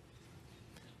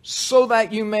 so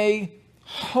that you may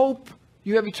hope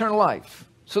you have eternal life,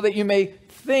 so that you may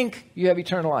think you have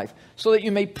eternal life, so that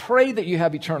you may pray that you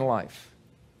have eternal life.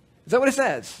 Is that what it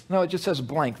says? No, it just says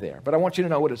blank there, but I want you to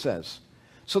know what it says.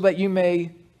 So that you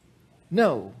may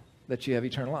know that you have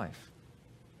eternal life.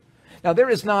 Now, there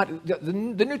is not, the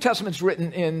New Testament's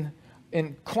written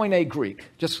in Koine Greek,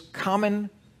 just common,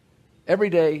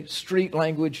 everyday, street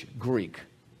language Greek.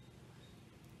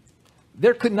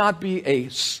 There could not be a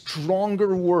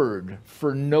stronger word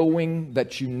for knowing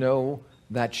that you know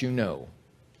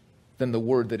than the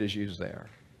word that is used there.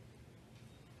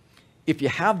 If you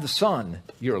have the Son,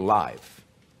 you're alive,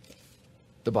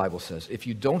 the Bible says. If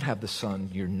you don't have the Son,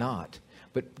 you're not.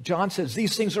 But John says,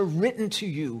 these things are written to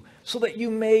you so that you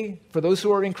may, for those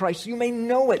who are in Christ, you may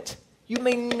know it. You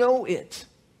may know it.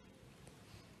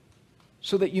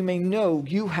 So that you may know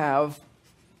you have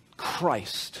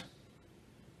Christ.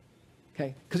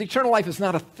 Okay? Because eternal life is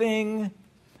not a thing.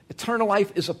 Eternal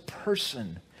life is a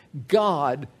person.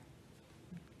 God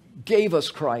gave us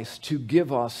Christ to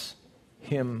give us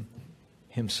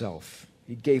himself.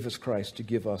 He gave us Christ to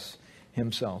give us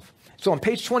himself. So on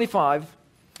page 25,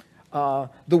 the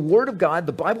Word of God,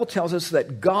 the Bible tells us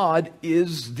that God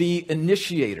is the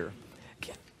initiator.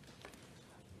 Again,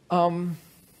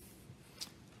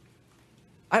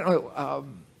 I don't know.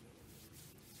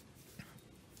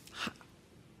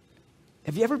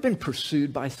 Have you ever been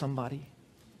pursued by somebody?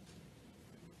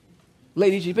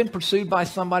 Ladies, you've been pursued by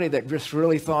somebody that just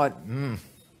really thought,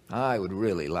 I would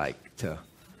really like to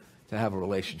have a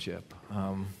relationship.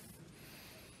 How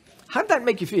did that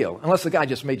make you feel? Unless the guy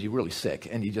just made you really sick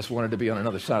and you just wanted to be on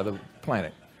another side of the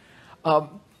planet.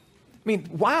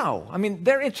 Wow.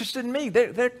 They're interested in me.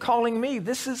 They're calling me.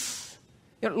 This is,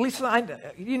 at least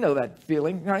you know that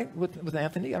feeling, right, with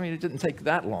Anthony. It didn't take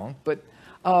that long. But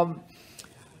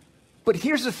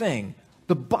here's the thing.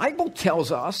 The Bible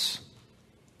tells us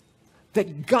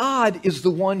that God is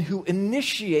the one who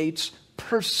initiates,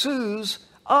 pursues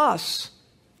us.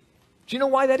 Do you know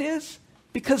why that is?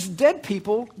 Because dead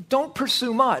people don't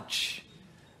pursue much.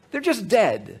 They're just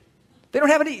dead. They don't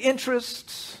have any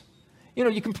interests.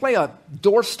 You can play a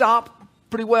doorstop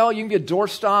pretty well. You can be a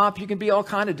doorstop. You can be all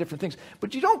kind of different things.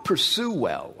 But you don't pursue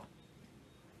well.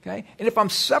 Okay? And if I'm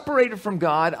separated from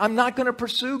God, I'm not going to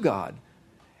pursue God.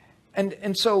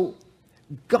 And so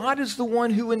God is the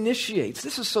one who initiates.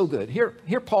 This is so good.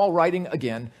 Here Paul writing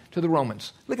again to the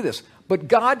Romans. Look at this. But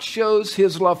God shows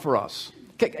his love for us.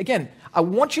 Okay, again, I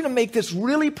want you to make this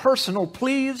really personal,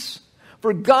 please.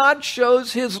 For God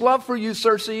shows his love for you,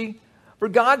 Cersei. For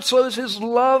God shows his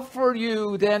love for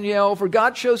you, Danielle. For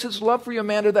God shows his love for you,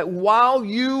 Amanda, that while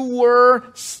you were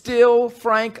still,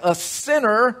 Frank, a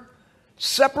sinner,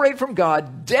 separated from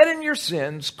God, dead in your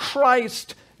sins,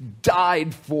 Christ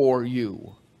died for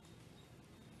you.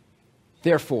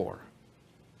 Therefore,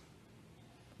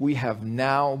 we have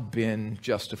now been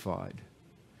justified.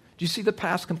 Do you see the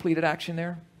past completed action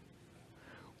there?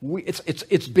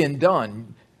 It's been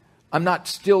done. I'm not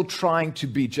still trying to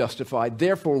be justified.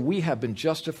 Therefore, we have been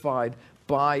justified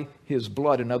by his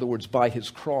blood. In other words, by his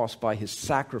cross, by his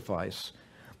sacrifice.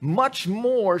 Much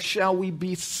more shall we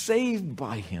be saved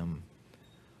by him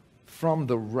from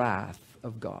the wrath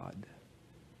of God.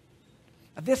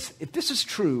 If this is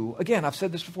true, again, I've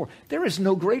said this before, there is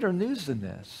no greater news than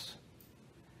this.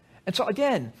 And so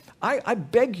again, I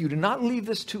beg you to not leave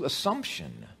this to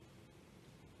assumption.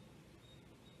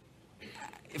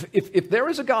 If there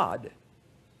is a God,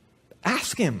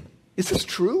 ask him, is this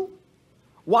true?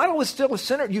 While I was still a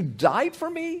sinner, you died for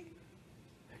me?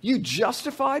 You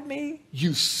justified me?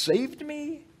 You saved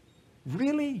me?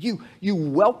 Really? You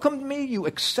welcomed me? You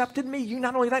accepted me? You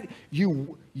not only that,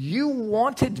 you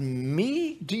wanted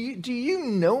me? Do you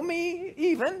know me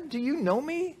even? Do you know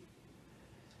me?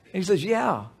 And he says,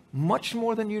 yeah, much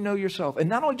more than you know yourself. And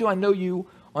not only do I know you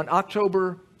on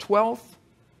October 12th,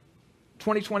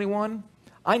 2021,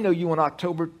 I know you on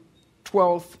October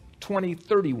 12th,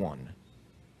 2031.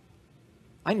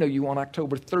 I know you on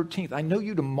October 13th. I know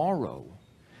you tomorrow.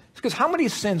 Because how many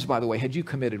sins, by the way, had you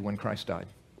committed when Christ died?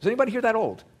 Is anybody here that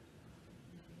old?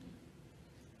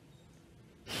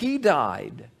 He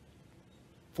died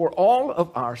for all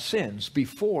of our sins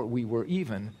before we were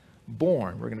even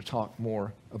born. We're going to talk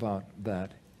more about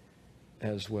that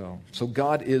as well. So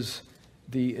God is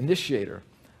the initiator.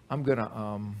 I'm going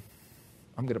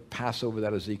to pass over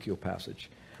that Ezekiel passage.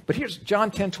 But here's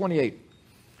John 10:28.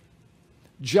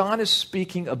 John is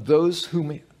speaking of those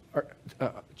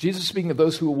Jesus is speaking of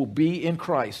those who will be in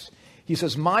Christ. He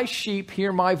says, my sheep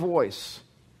hear my voice,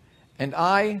 and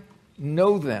I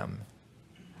know them.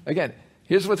 Again,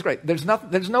 here's what's great. There's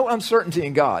no uncertainty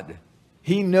in God.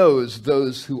 He knows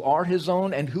those who are his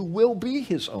own and who will be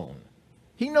his own.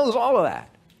 He knows all of that.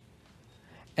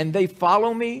 And they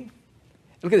follow me.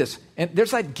 Look at this. And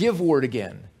there's that give word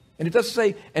again. And it doesn't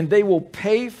say, and they will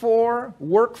pay for,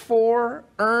 work for,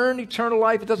 earn eternal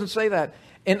life. It doesn't say that.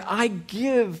 And I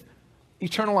give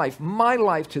eternal life, my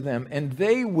life to them, and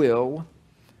they will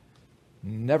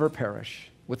never perish.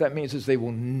 What that means is they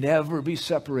will never be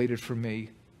separated from me.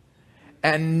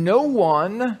 And no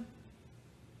one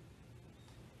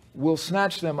will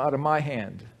snatch them out of my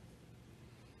hand.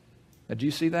 Now, do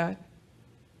you see that?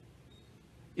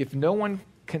 If no one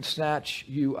can snatch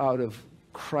you out of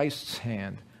Christ's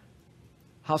hand,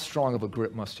 how strong of a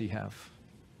grip must he have?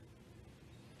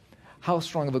 How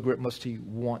strong of a grip must he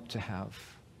want to have?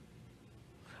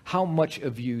 How much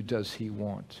of you does he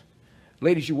want?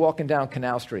 Ladies, you walking down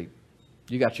Canal Street,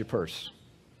 you got your purse.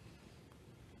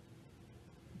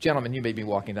 Gentlemen, you may be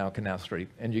walking down Canal Street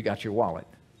and you got your wallet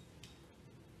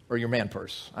or your man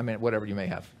purse. I mean, whatever you may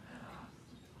have.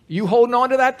 You holding on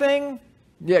to that thing?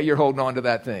 Yeah, you're holding on to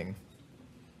that thing.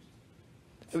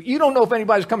 You don't know if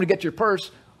anybody's coming to get your purse,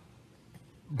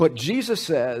 but Jesus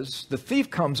says the thief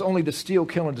comes only to steal,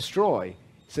 kill, and destroy.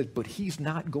 He said, but he's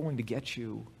not going to get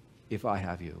you if I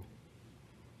have you.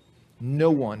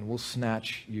 No one will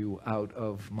snatch you out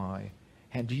of my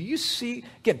hand. Do you see?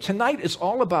 Again, tonight is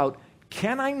all about,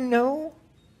 can I know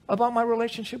about my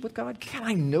relationship with God? Can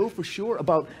I know for sure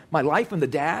about my life in the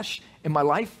dash and my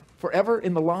life forever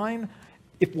in the line?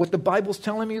 If what the Bible's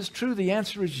telling me is true, the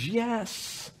answer is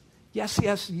yes. Yes,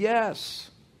 yes,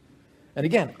 yes. And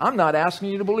again, I'm not asking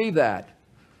you to believe that,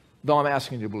 though I'm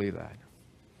asking you to believe that.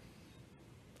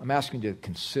 I'm asking you to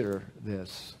consider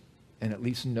this and at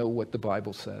least know what the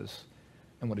Bible says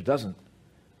and what it doesn't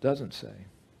say.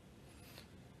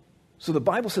 So the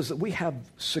Bible says that we have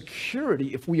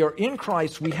security. If we are in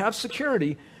Christ, we have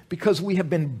security because we have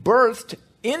been birthed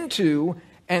into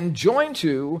and joined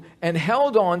to and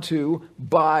held on to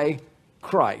by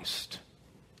Christ.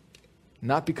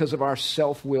 Not because of our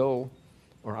self-will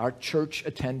or our church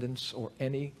attendance or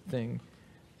anything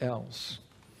else.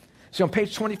 So on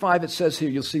page 25 it says here,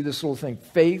 you'll see this little thing,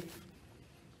 faith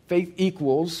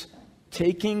equals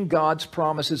taking God's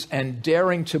promises and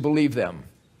daring to believe them.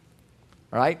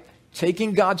 All right?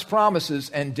 Taking God's promises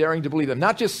and daring to believe them.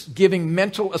 Not just giving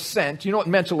mental assent. You know what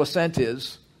mental assent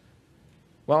is?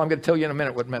 Well, I'm going to tell you in a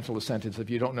minute what mental assent is if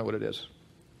you don't know what it is.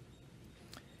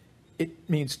 It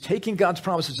means taking God's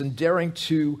promises and daring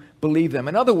to believe them.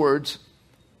 In other words,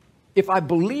 if I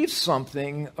believe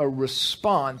something, a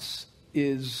response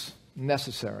is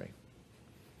necessary.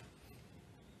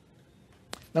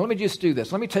 Now, let me just do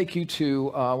this. Let me take you to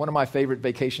one of my favorite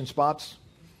vacation spots,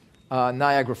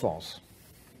 Niagara Falls.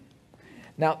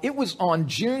 Now, it was on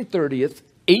June 30th,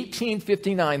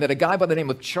 1859, that a guy by the name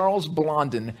of Charles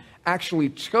Blondin actually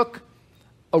took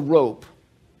a rope,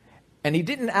 and he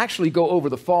didn't actually go over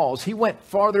the falls. He went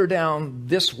farther down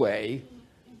this way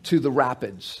to the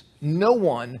rapids. No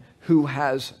one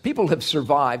people have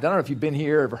survived. I don't know if you've been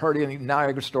here or heard any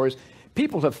Niagara stories.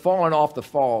 People have fallen off the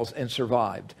falls and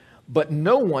survived. But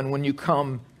no one, when you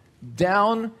come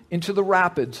down into the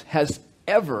rapids, has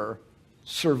ever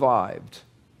survived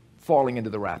falling into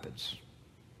the rapids.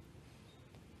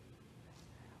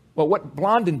 Well, what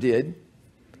Blondin did,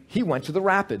 he went to the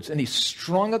rapids and he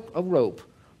strung a rope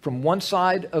from one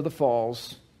side of the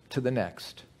falls to the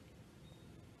next.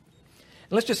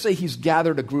 And let's just say he's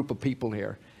gathered a group of people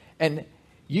here. And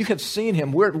you have seen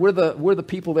him. We're the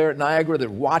people there at Niagara that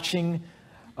are watching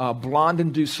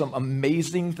Blondin do some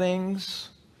amazing things.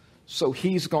 So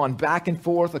he's gone back and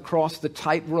forth across the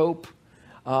tightrope.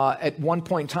 At one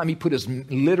point in time, he put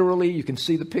literally, you can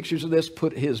see the pictures of this,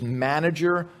 put his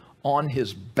manager on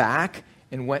his back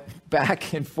and went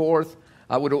back and forth.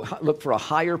 I would look for a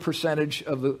higher percentage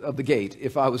of the gate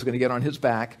if I was going to get on his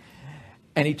back.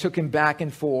 And he took him back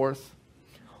and forth.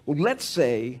 Well, let's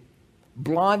say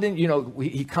Blondin,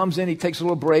 he comes in, he takes a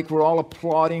little break. We're all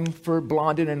applauding for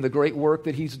Blondin and the great work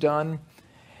that he's done.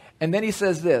 And then he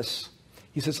says this.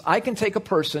 He says, I can take a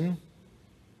person,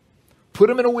 put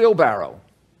him in a wheelbarrow,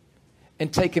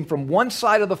 and take him from one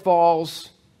side of the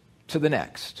falls to the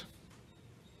next.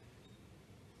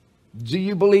 Do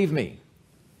you believe me?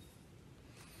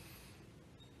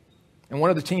 And one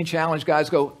of the Teen Challenge guys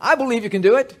go, I believe you can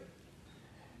do it.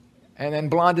 And then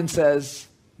Blondin says,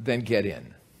 then get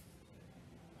in.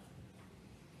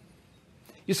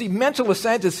 You see, mental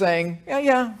assent is saying,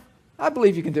 yeah, I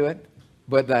believe you can do it.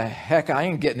 But the heck, I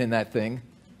ain't getting in that thing.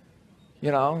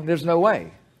 There's no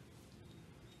way.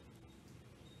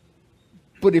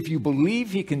 But if you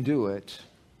believe he can do it,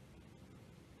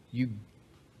 you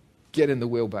get in the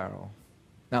wheelbarrow.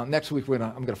 Now, next week, I'm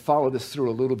going to follow this through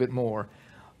a little bit more.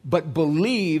 But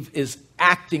believe is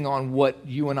acting on what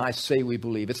you and I say we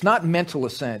believe. It's not mental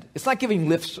assent. It's not giving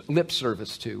lip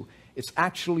service to. It's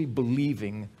actually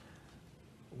believing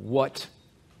what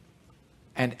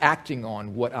and acting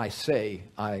on what I say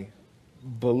I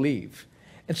believe.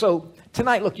 And so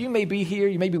tonight, look, you may be here,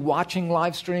 you may be watching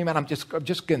live stream, and I'm just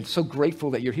again, so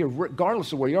grateful that you're here,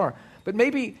 regardless of where you are. But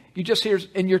maybe you just hear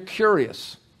and you're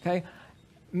curious, okay?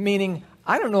 Meaning,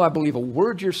 I don't know I believe a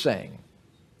word you're saying.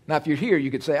 Now, if you're here,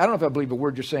 you could say, I don't know if I believe a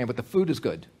word you're saying, but the food is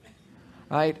good,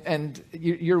 right? And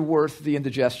you're worth the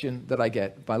indigestion that I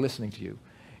get by listening to you.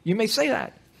 You may say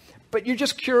that, but you're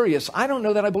just curious. I don't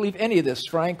know that I believe any of this,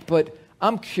 Frank, but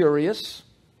I'm curious.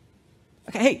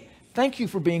 Okay, hey, thank you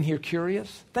for being here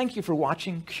curious. Thank you for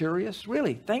watching curious.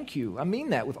 Really, thank you. I mean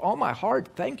that with all my heart.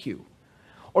 Thank you.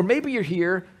 Or maybe you're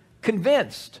here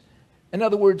convinced. In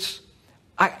other words,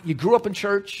 you grew up in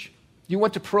church. You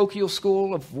went to parochial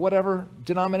school of whatever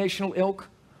denominational ilk.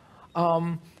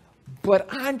 But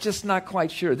I'm just not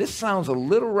quite sure. This sounds a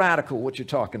little radical, what you're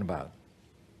talking about.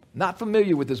 Not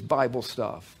familiar with this Bible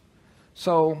stuff.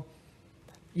 So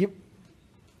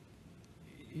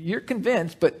you're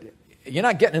convinced, but you're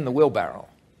not getting in the wheelbarrow.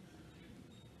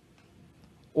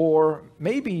 Or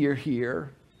maybe you're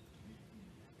here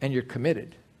and you're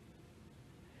committed.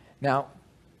 Now,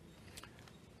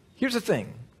 here's the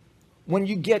thing. When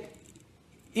you get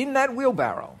in that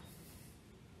wheelbarrow,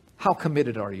 how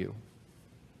committed are you?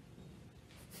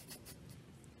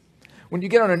 When you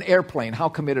get on an airplane, how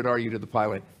committed are you to the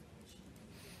pilot?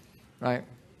 Right?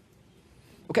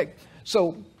 Okay,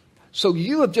 so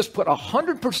you have just put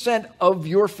 100% of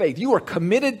your faith. You are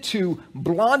committed to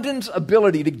Blondin's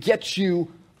ability to get you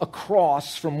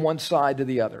across from one side to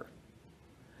the other.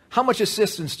 How much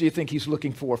assistance do you think he's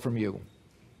looking for from you?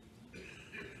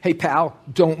 Hey, pal,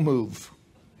 don't move.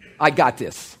 I got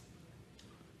this.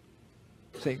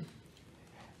 See?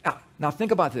 Now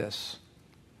think about this.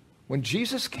 When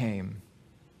Jesus came,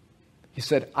 he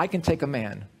said, I can take a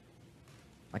man.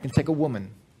 I can take a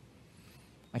woman.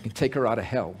 I can take her out of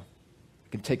hell. I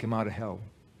can take him out of hell.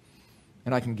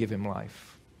 And I can give him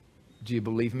life. Do you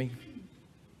believe me?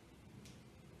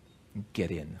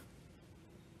 Get in.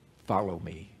 Follow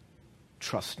me.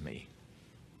 Trust me.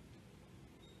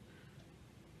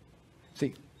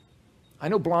 See, I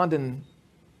know Blondin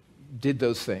did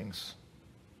those things,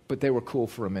 but they were cool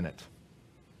for a minute.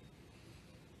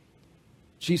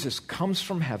 Jesus comes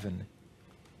from heaven.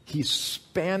 He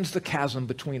spans the chasm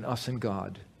between us and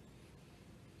God.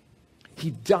 He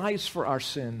dies for our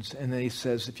sins, and then he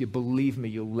says, if you believe me,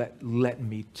 you'll let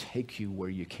me take you where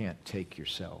you can't take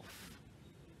yourself.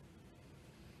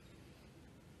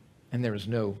 And there is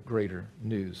no greater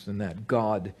news than that.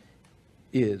 God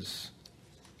is,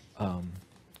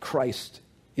 Christ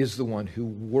is the one who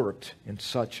worked in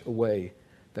such a way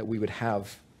that we would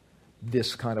have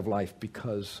this kind of life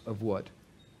because of what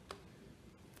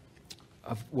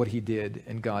he did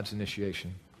in God's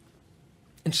initiation.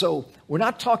 And so we're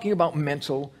not talking about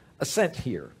mental assent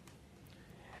here.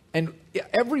 And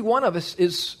every one of us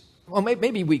is, well,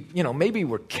 maybe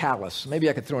we're callous. Maybe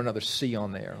I could throw another C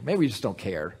on there. Maybe we just don't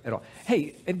care at all.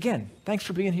 Hey, again, thanks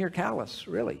for being here, callous,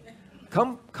 really.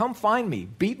 Come find me.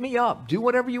 Beat me up. Do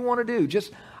whatever you want to do.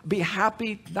 Just be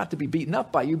happy, not to be beaten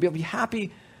up by you, but be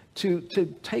happy to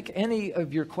take any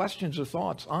of your questions or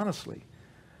thoughts honestly.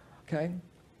 Okay?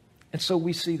 And so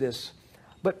we see this.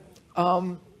 But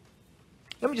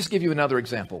let me just give you another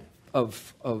example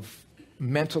of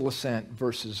mental assent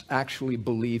versus actually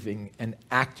believing and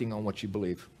acting on what you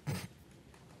believe.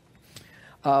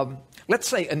 Let's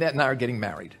say Annette and I are getting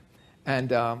married.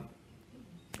 And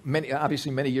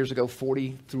many years ago,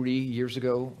 43 years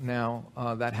ago now,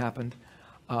 that happened.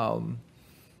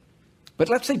 But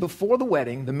let's say before the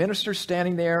wedding, the minister's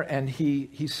standing there and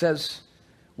he says,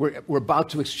 we're about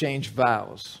to exchange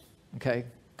vows. Okay?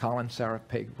 Colin, Sarah,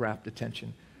 pay rapt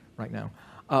attention right now.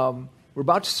 We're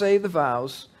about to say the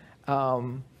vows.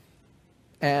 And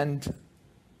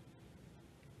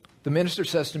the minister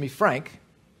says to me, Frank,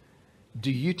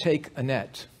 do you take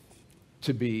Annette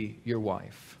to be your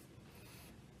wife?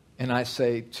 And I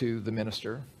say to the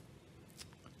minister,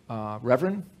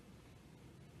 Reverend,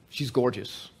 she's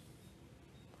gorgeous.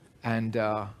 And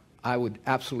I would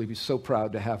absolutely be so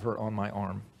proud to have her on my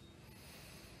arm.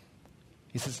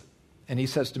 He says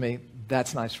to me,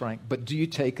 that's nice, Frank, but do you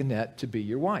take Annette to be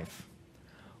your wife?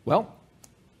 Well,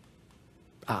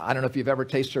 I don't know if you've ever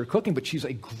tasted her cooking, but she's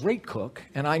a great cook,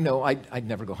 and I know I'd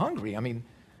never go hungry. I mean,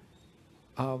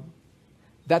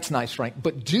 that's nice, Frank,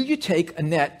 but do you take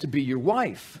Annette to be your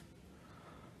wife?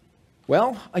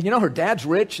 Well, her dad's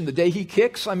rich, and the day he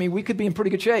kicks, we could be in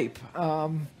pretty good shape.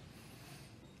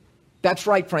 That's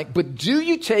right, Frank, but do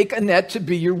you take Annette to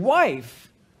be your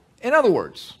wife? In other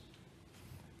words,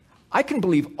 I can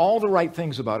believe all the right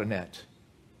things about Annette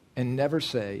and never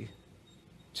say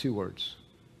 2 words.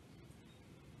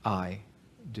 I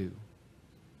do.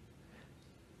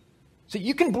 So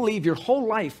you can believe your whole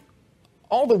life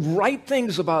all the right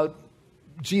things about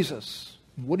Jesus,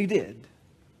 what he did,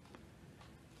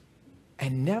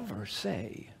 and never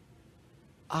say,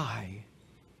 I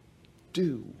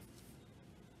do.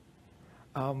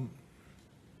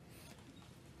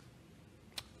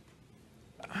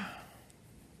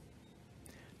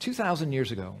 2,000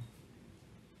 years ago,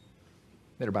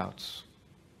 thereabouts,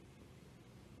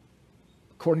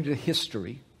 according to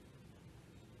history,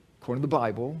 according to the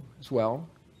Bible as well,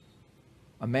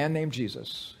 a man named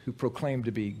Jesus who proclaimed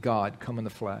to be God come in the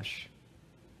flesh,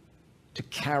 to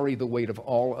carry the weight of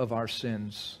all of our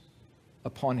sins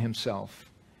upon himself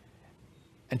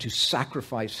and to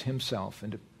sacrifice himself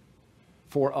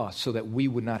for us so that we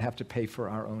would not have to pay for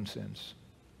our own sins.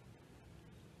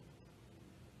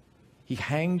 He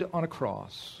hanged on a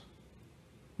cross.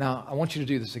 Now, I want you to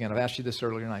do this again. I've asked you this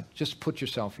earlier tonight. Just put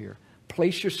yourself here.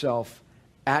 Place yourself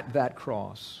at that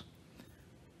cross.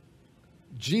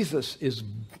 Jesus is,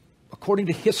 according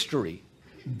to history,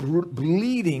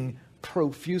 bleeding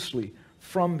profusely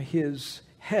from his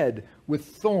head with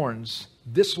thorns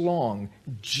this long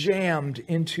jammed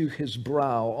into his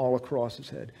brow all across his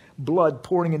head. Blood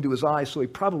pouring into his eyes so he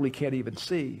probably can't even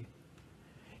see.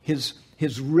 His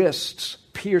wrists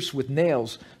pierced with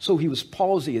nails so he was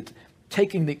palsied,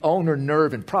 taking the ulnar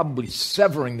nerve and probably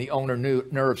severing the ulnar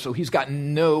nerve so he's got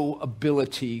no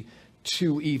ability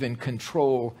to even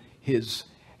control his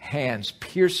hands,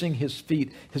 piercing his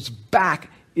feet. His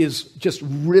back is just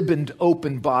ribboned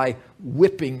open by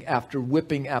whipping after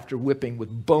whipping after whipping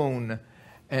with bone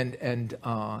and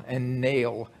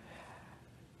nail.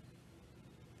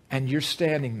 And you're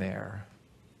standing there,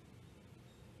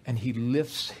 and he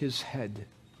lifts his head,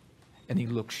 and he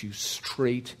looks you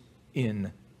straight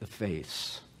in the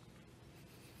face.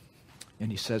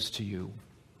 And he says to you,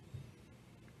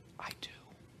 I do.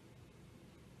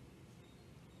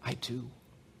 I do.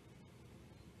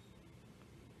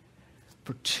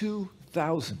 For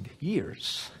 2,000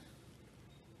 years,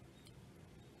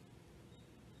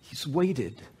 he's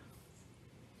waited,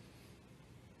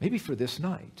 maybe for this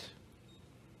night,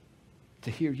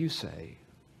 to hear you say,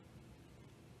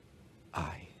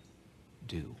 I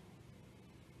do.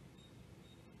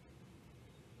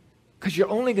 Because you're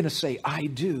only going to say, I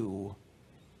do,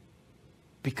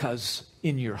 because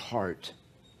in your heart,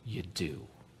 you do.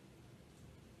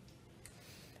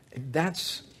 And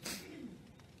that's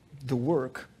the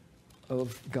work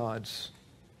of God's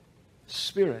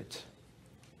Spirit.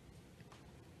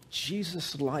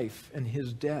 Jesus' life and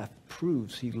his death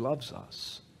proves he loves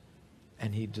us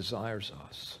and he desires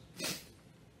us.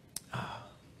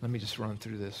 Let me just run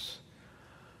through this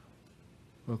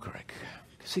real quick.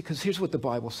 See, because here's what the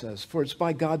Bible says. For it's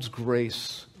by God's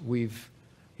grace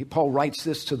Paul writes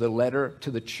this to the letter to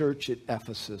the church at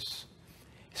Ephesus.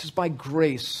 He says, by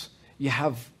grace you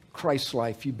have Christ's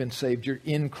life. You've been saved. You're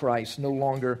in Christ, no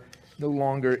longer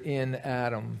in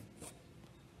Adam.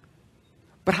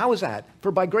 But how is that?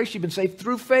 For by grace you've been saved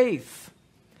through faith.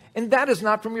 And that is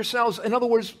not from yourselves. In other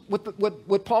words,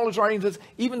 what Paul is writing is,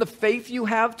 even the faith you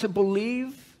have to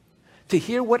believe, to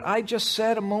hear what I just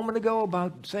said a moment ago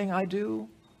about saying I do,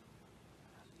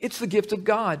 it's the gift of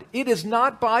God. It is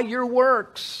not by your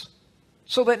works,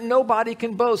 so that nobody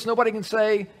can boast. Nobody can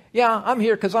say, yeah, I'm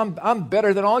here because I'm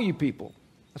better than all you people.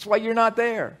 That's why you're not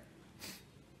there.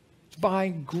 It's by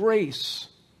grace.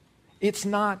 It's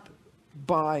not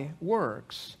by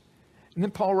works. And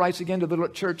then Paul writes again to the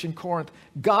church in Corinth,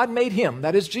 God made him,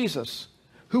 that is Jesus,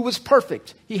 who was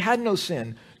perfect. He had no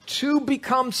sin, to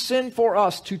become sin for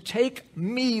us, to take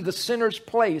me, the sinner's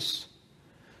place,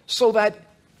 so that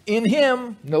in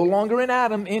him, no longer in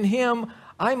Adam, in him,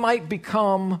 I might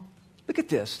become, look at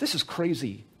this, this is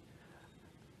crazy,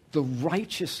 the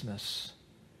righteousness,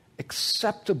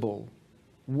 acceptable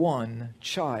one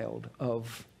child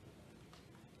of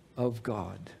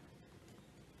God.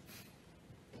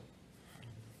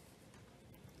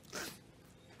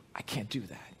 I can't do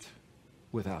that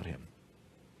without him,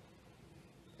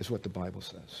 is what the Bible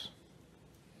says.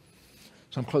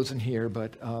 So I'm closing here,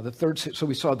 but the third, so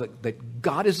we saw that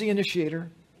God is the initiator,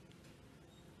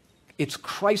 it's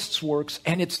Christ's works,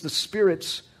 and it's the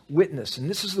Spirit's witness. And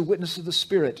this is the witness of the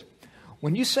Spirit.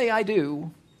 When you say I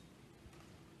do,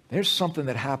 there's something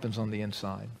that happens on the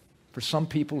inside. For some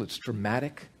people, it's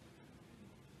dramatic.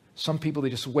 Some people, they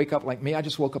just wake up like me. I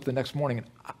just woke up the next morning and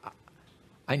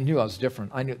I knew I was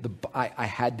different. I knew I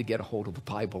had to get a hold of the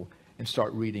Bible and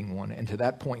start reading one. And to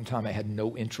that point in time, I had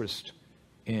no interest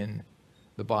in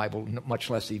the Bible, much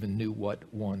less even knew what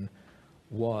one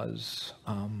was.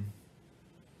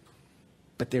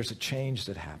 But there's a change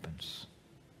that happens.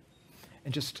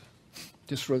 And just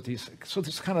wrote these. So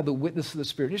this is kind of the witness of the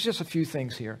Spirit. There's just a few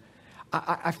things here.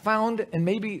 I found, and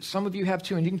maybe some of you have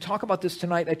too, and you can talk about this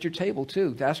tonight at your table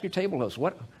too, to ask your table host,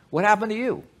 what happened to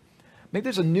you? Maybe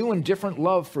there's a new and different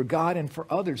love for God and for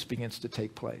others begins to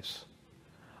take place.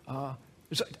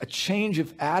 There's a change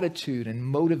of attitude and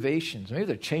motivations. Maybe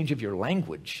there's a change of your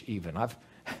language even. I've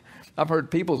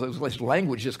heard people's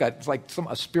language just got, it's like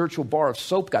a spiritual bar of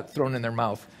soap got thrown in their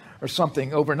mouth or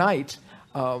something overnight.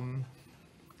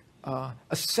 A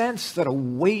sense that a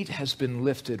weight has been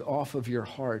lifted off of your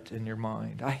heart and your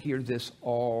mind. I hear this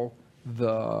all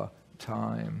the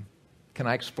time. Can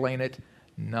I explain it?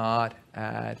 Not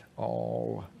at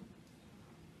all.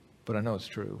 But I know it's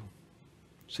true.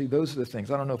 See, those are the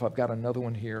things. I don't know if I've got another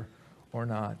one here or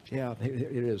not. Yeah,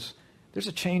 it is. There's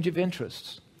a change of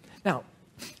interests. Now,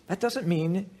 that doesn't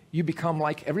mean you become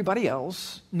like everybody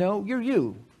else. No, you're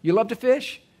you. You love to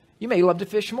fish? You may love to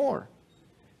fish more.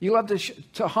 You love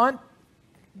to hunt,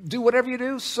 do whatever you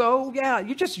do. So, yeah,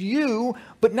 you're just you,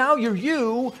 but now you're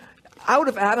you out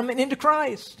of Adam and into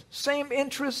Christ. Same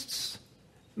interests,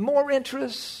 more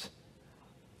interests,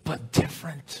 but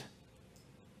different.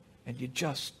 And you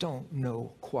just don't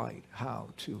know quite how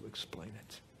to explain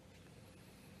it.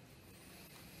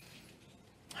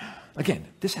 Again,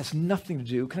 this has nothing to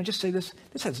do, can I just say this?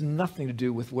 This has nothing to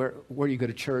do with where you go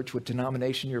to church, what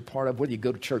denomination you're a part of, whether you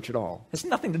go to church at all. It has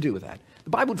nothing to do with that. The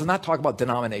Bible does not talk about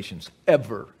denominations,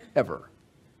 ever. But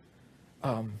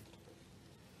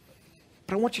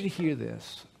I want you to hear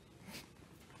this.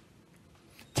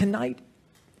 Tonight,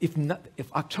 if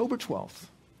October 12th,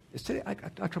 is today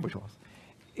October 12th,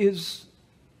 is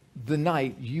the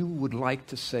night you would like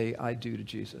to say I do to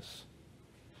Jesus.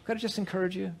 Could I just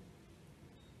encourage you?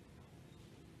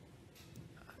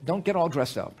 Don't get all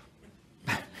dressed up.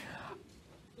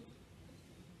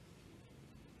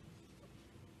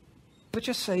 But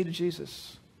just say to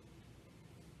Jesus,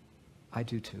 I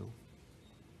do too.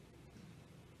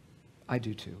 I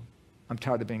do too. I'm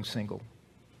tired of being single.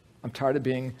 I'm tired of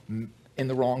being in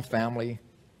the wrong family,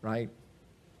 right?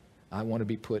 I want to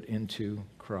be put into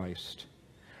Christ,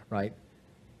 right?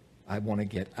 I want to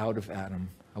get out of Adam.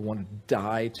 I want to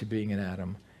die to being in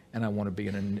Adam, and I want to be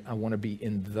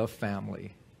in the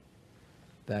family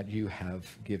that you have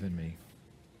given me.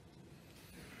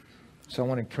 So I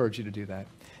want to encourage you to do that.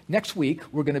 Next week,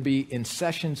 we're going to be in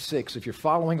session 6. If you're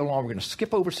following along, we're going to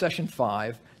skip over session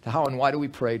 5 to how and why do we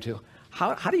pray, to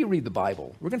how do you read the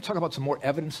Bible. We're going to talk about some more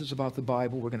evidences about the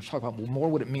Bible. We're going to talk about more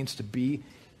what it means to be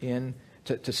in,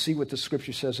 to see what the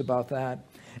Scripture says about that.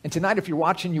 And tonight, if you're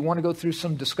watching, you want to go through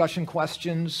some discussion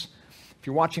questions. If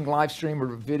you're watching live stream or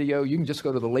video, you can just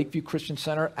go to the Lakeview Christian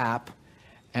Center app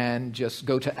and just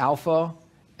go to Alpha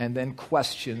and then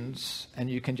questions. And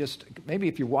you can just, maybe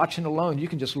if you're watching alone, you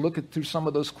can just look through some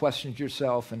of those questions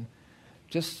yourself and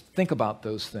just think about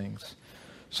those things.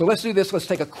 So let's do this. Let's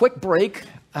take a quick break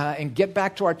and get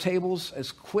back to our tables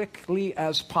as quickly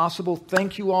as possible.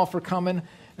 Thank you all for coming,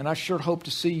 and I sure hope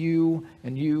to see you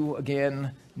and you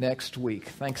again next week.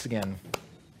 Thanks again.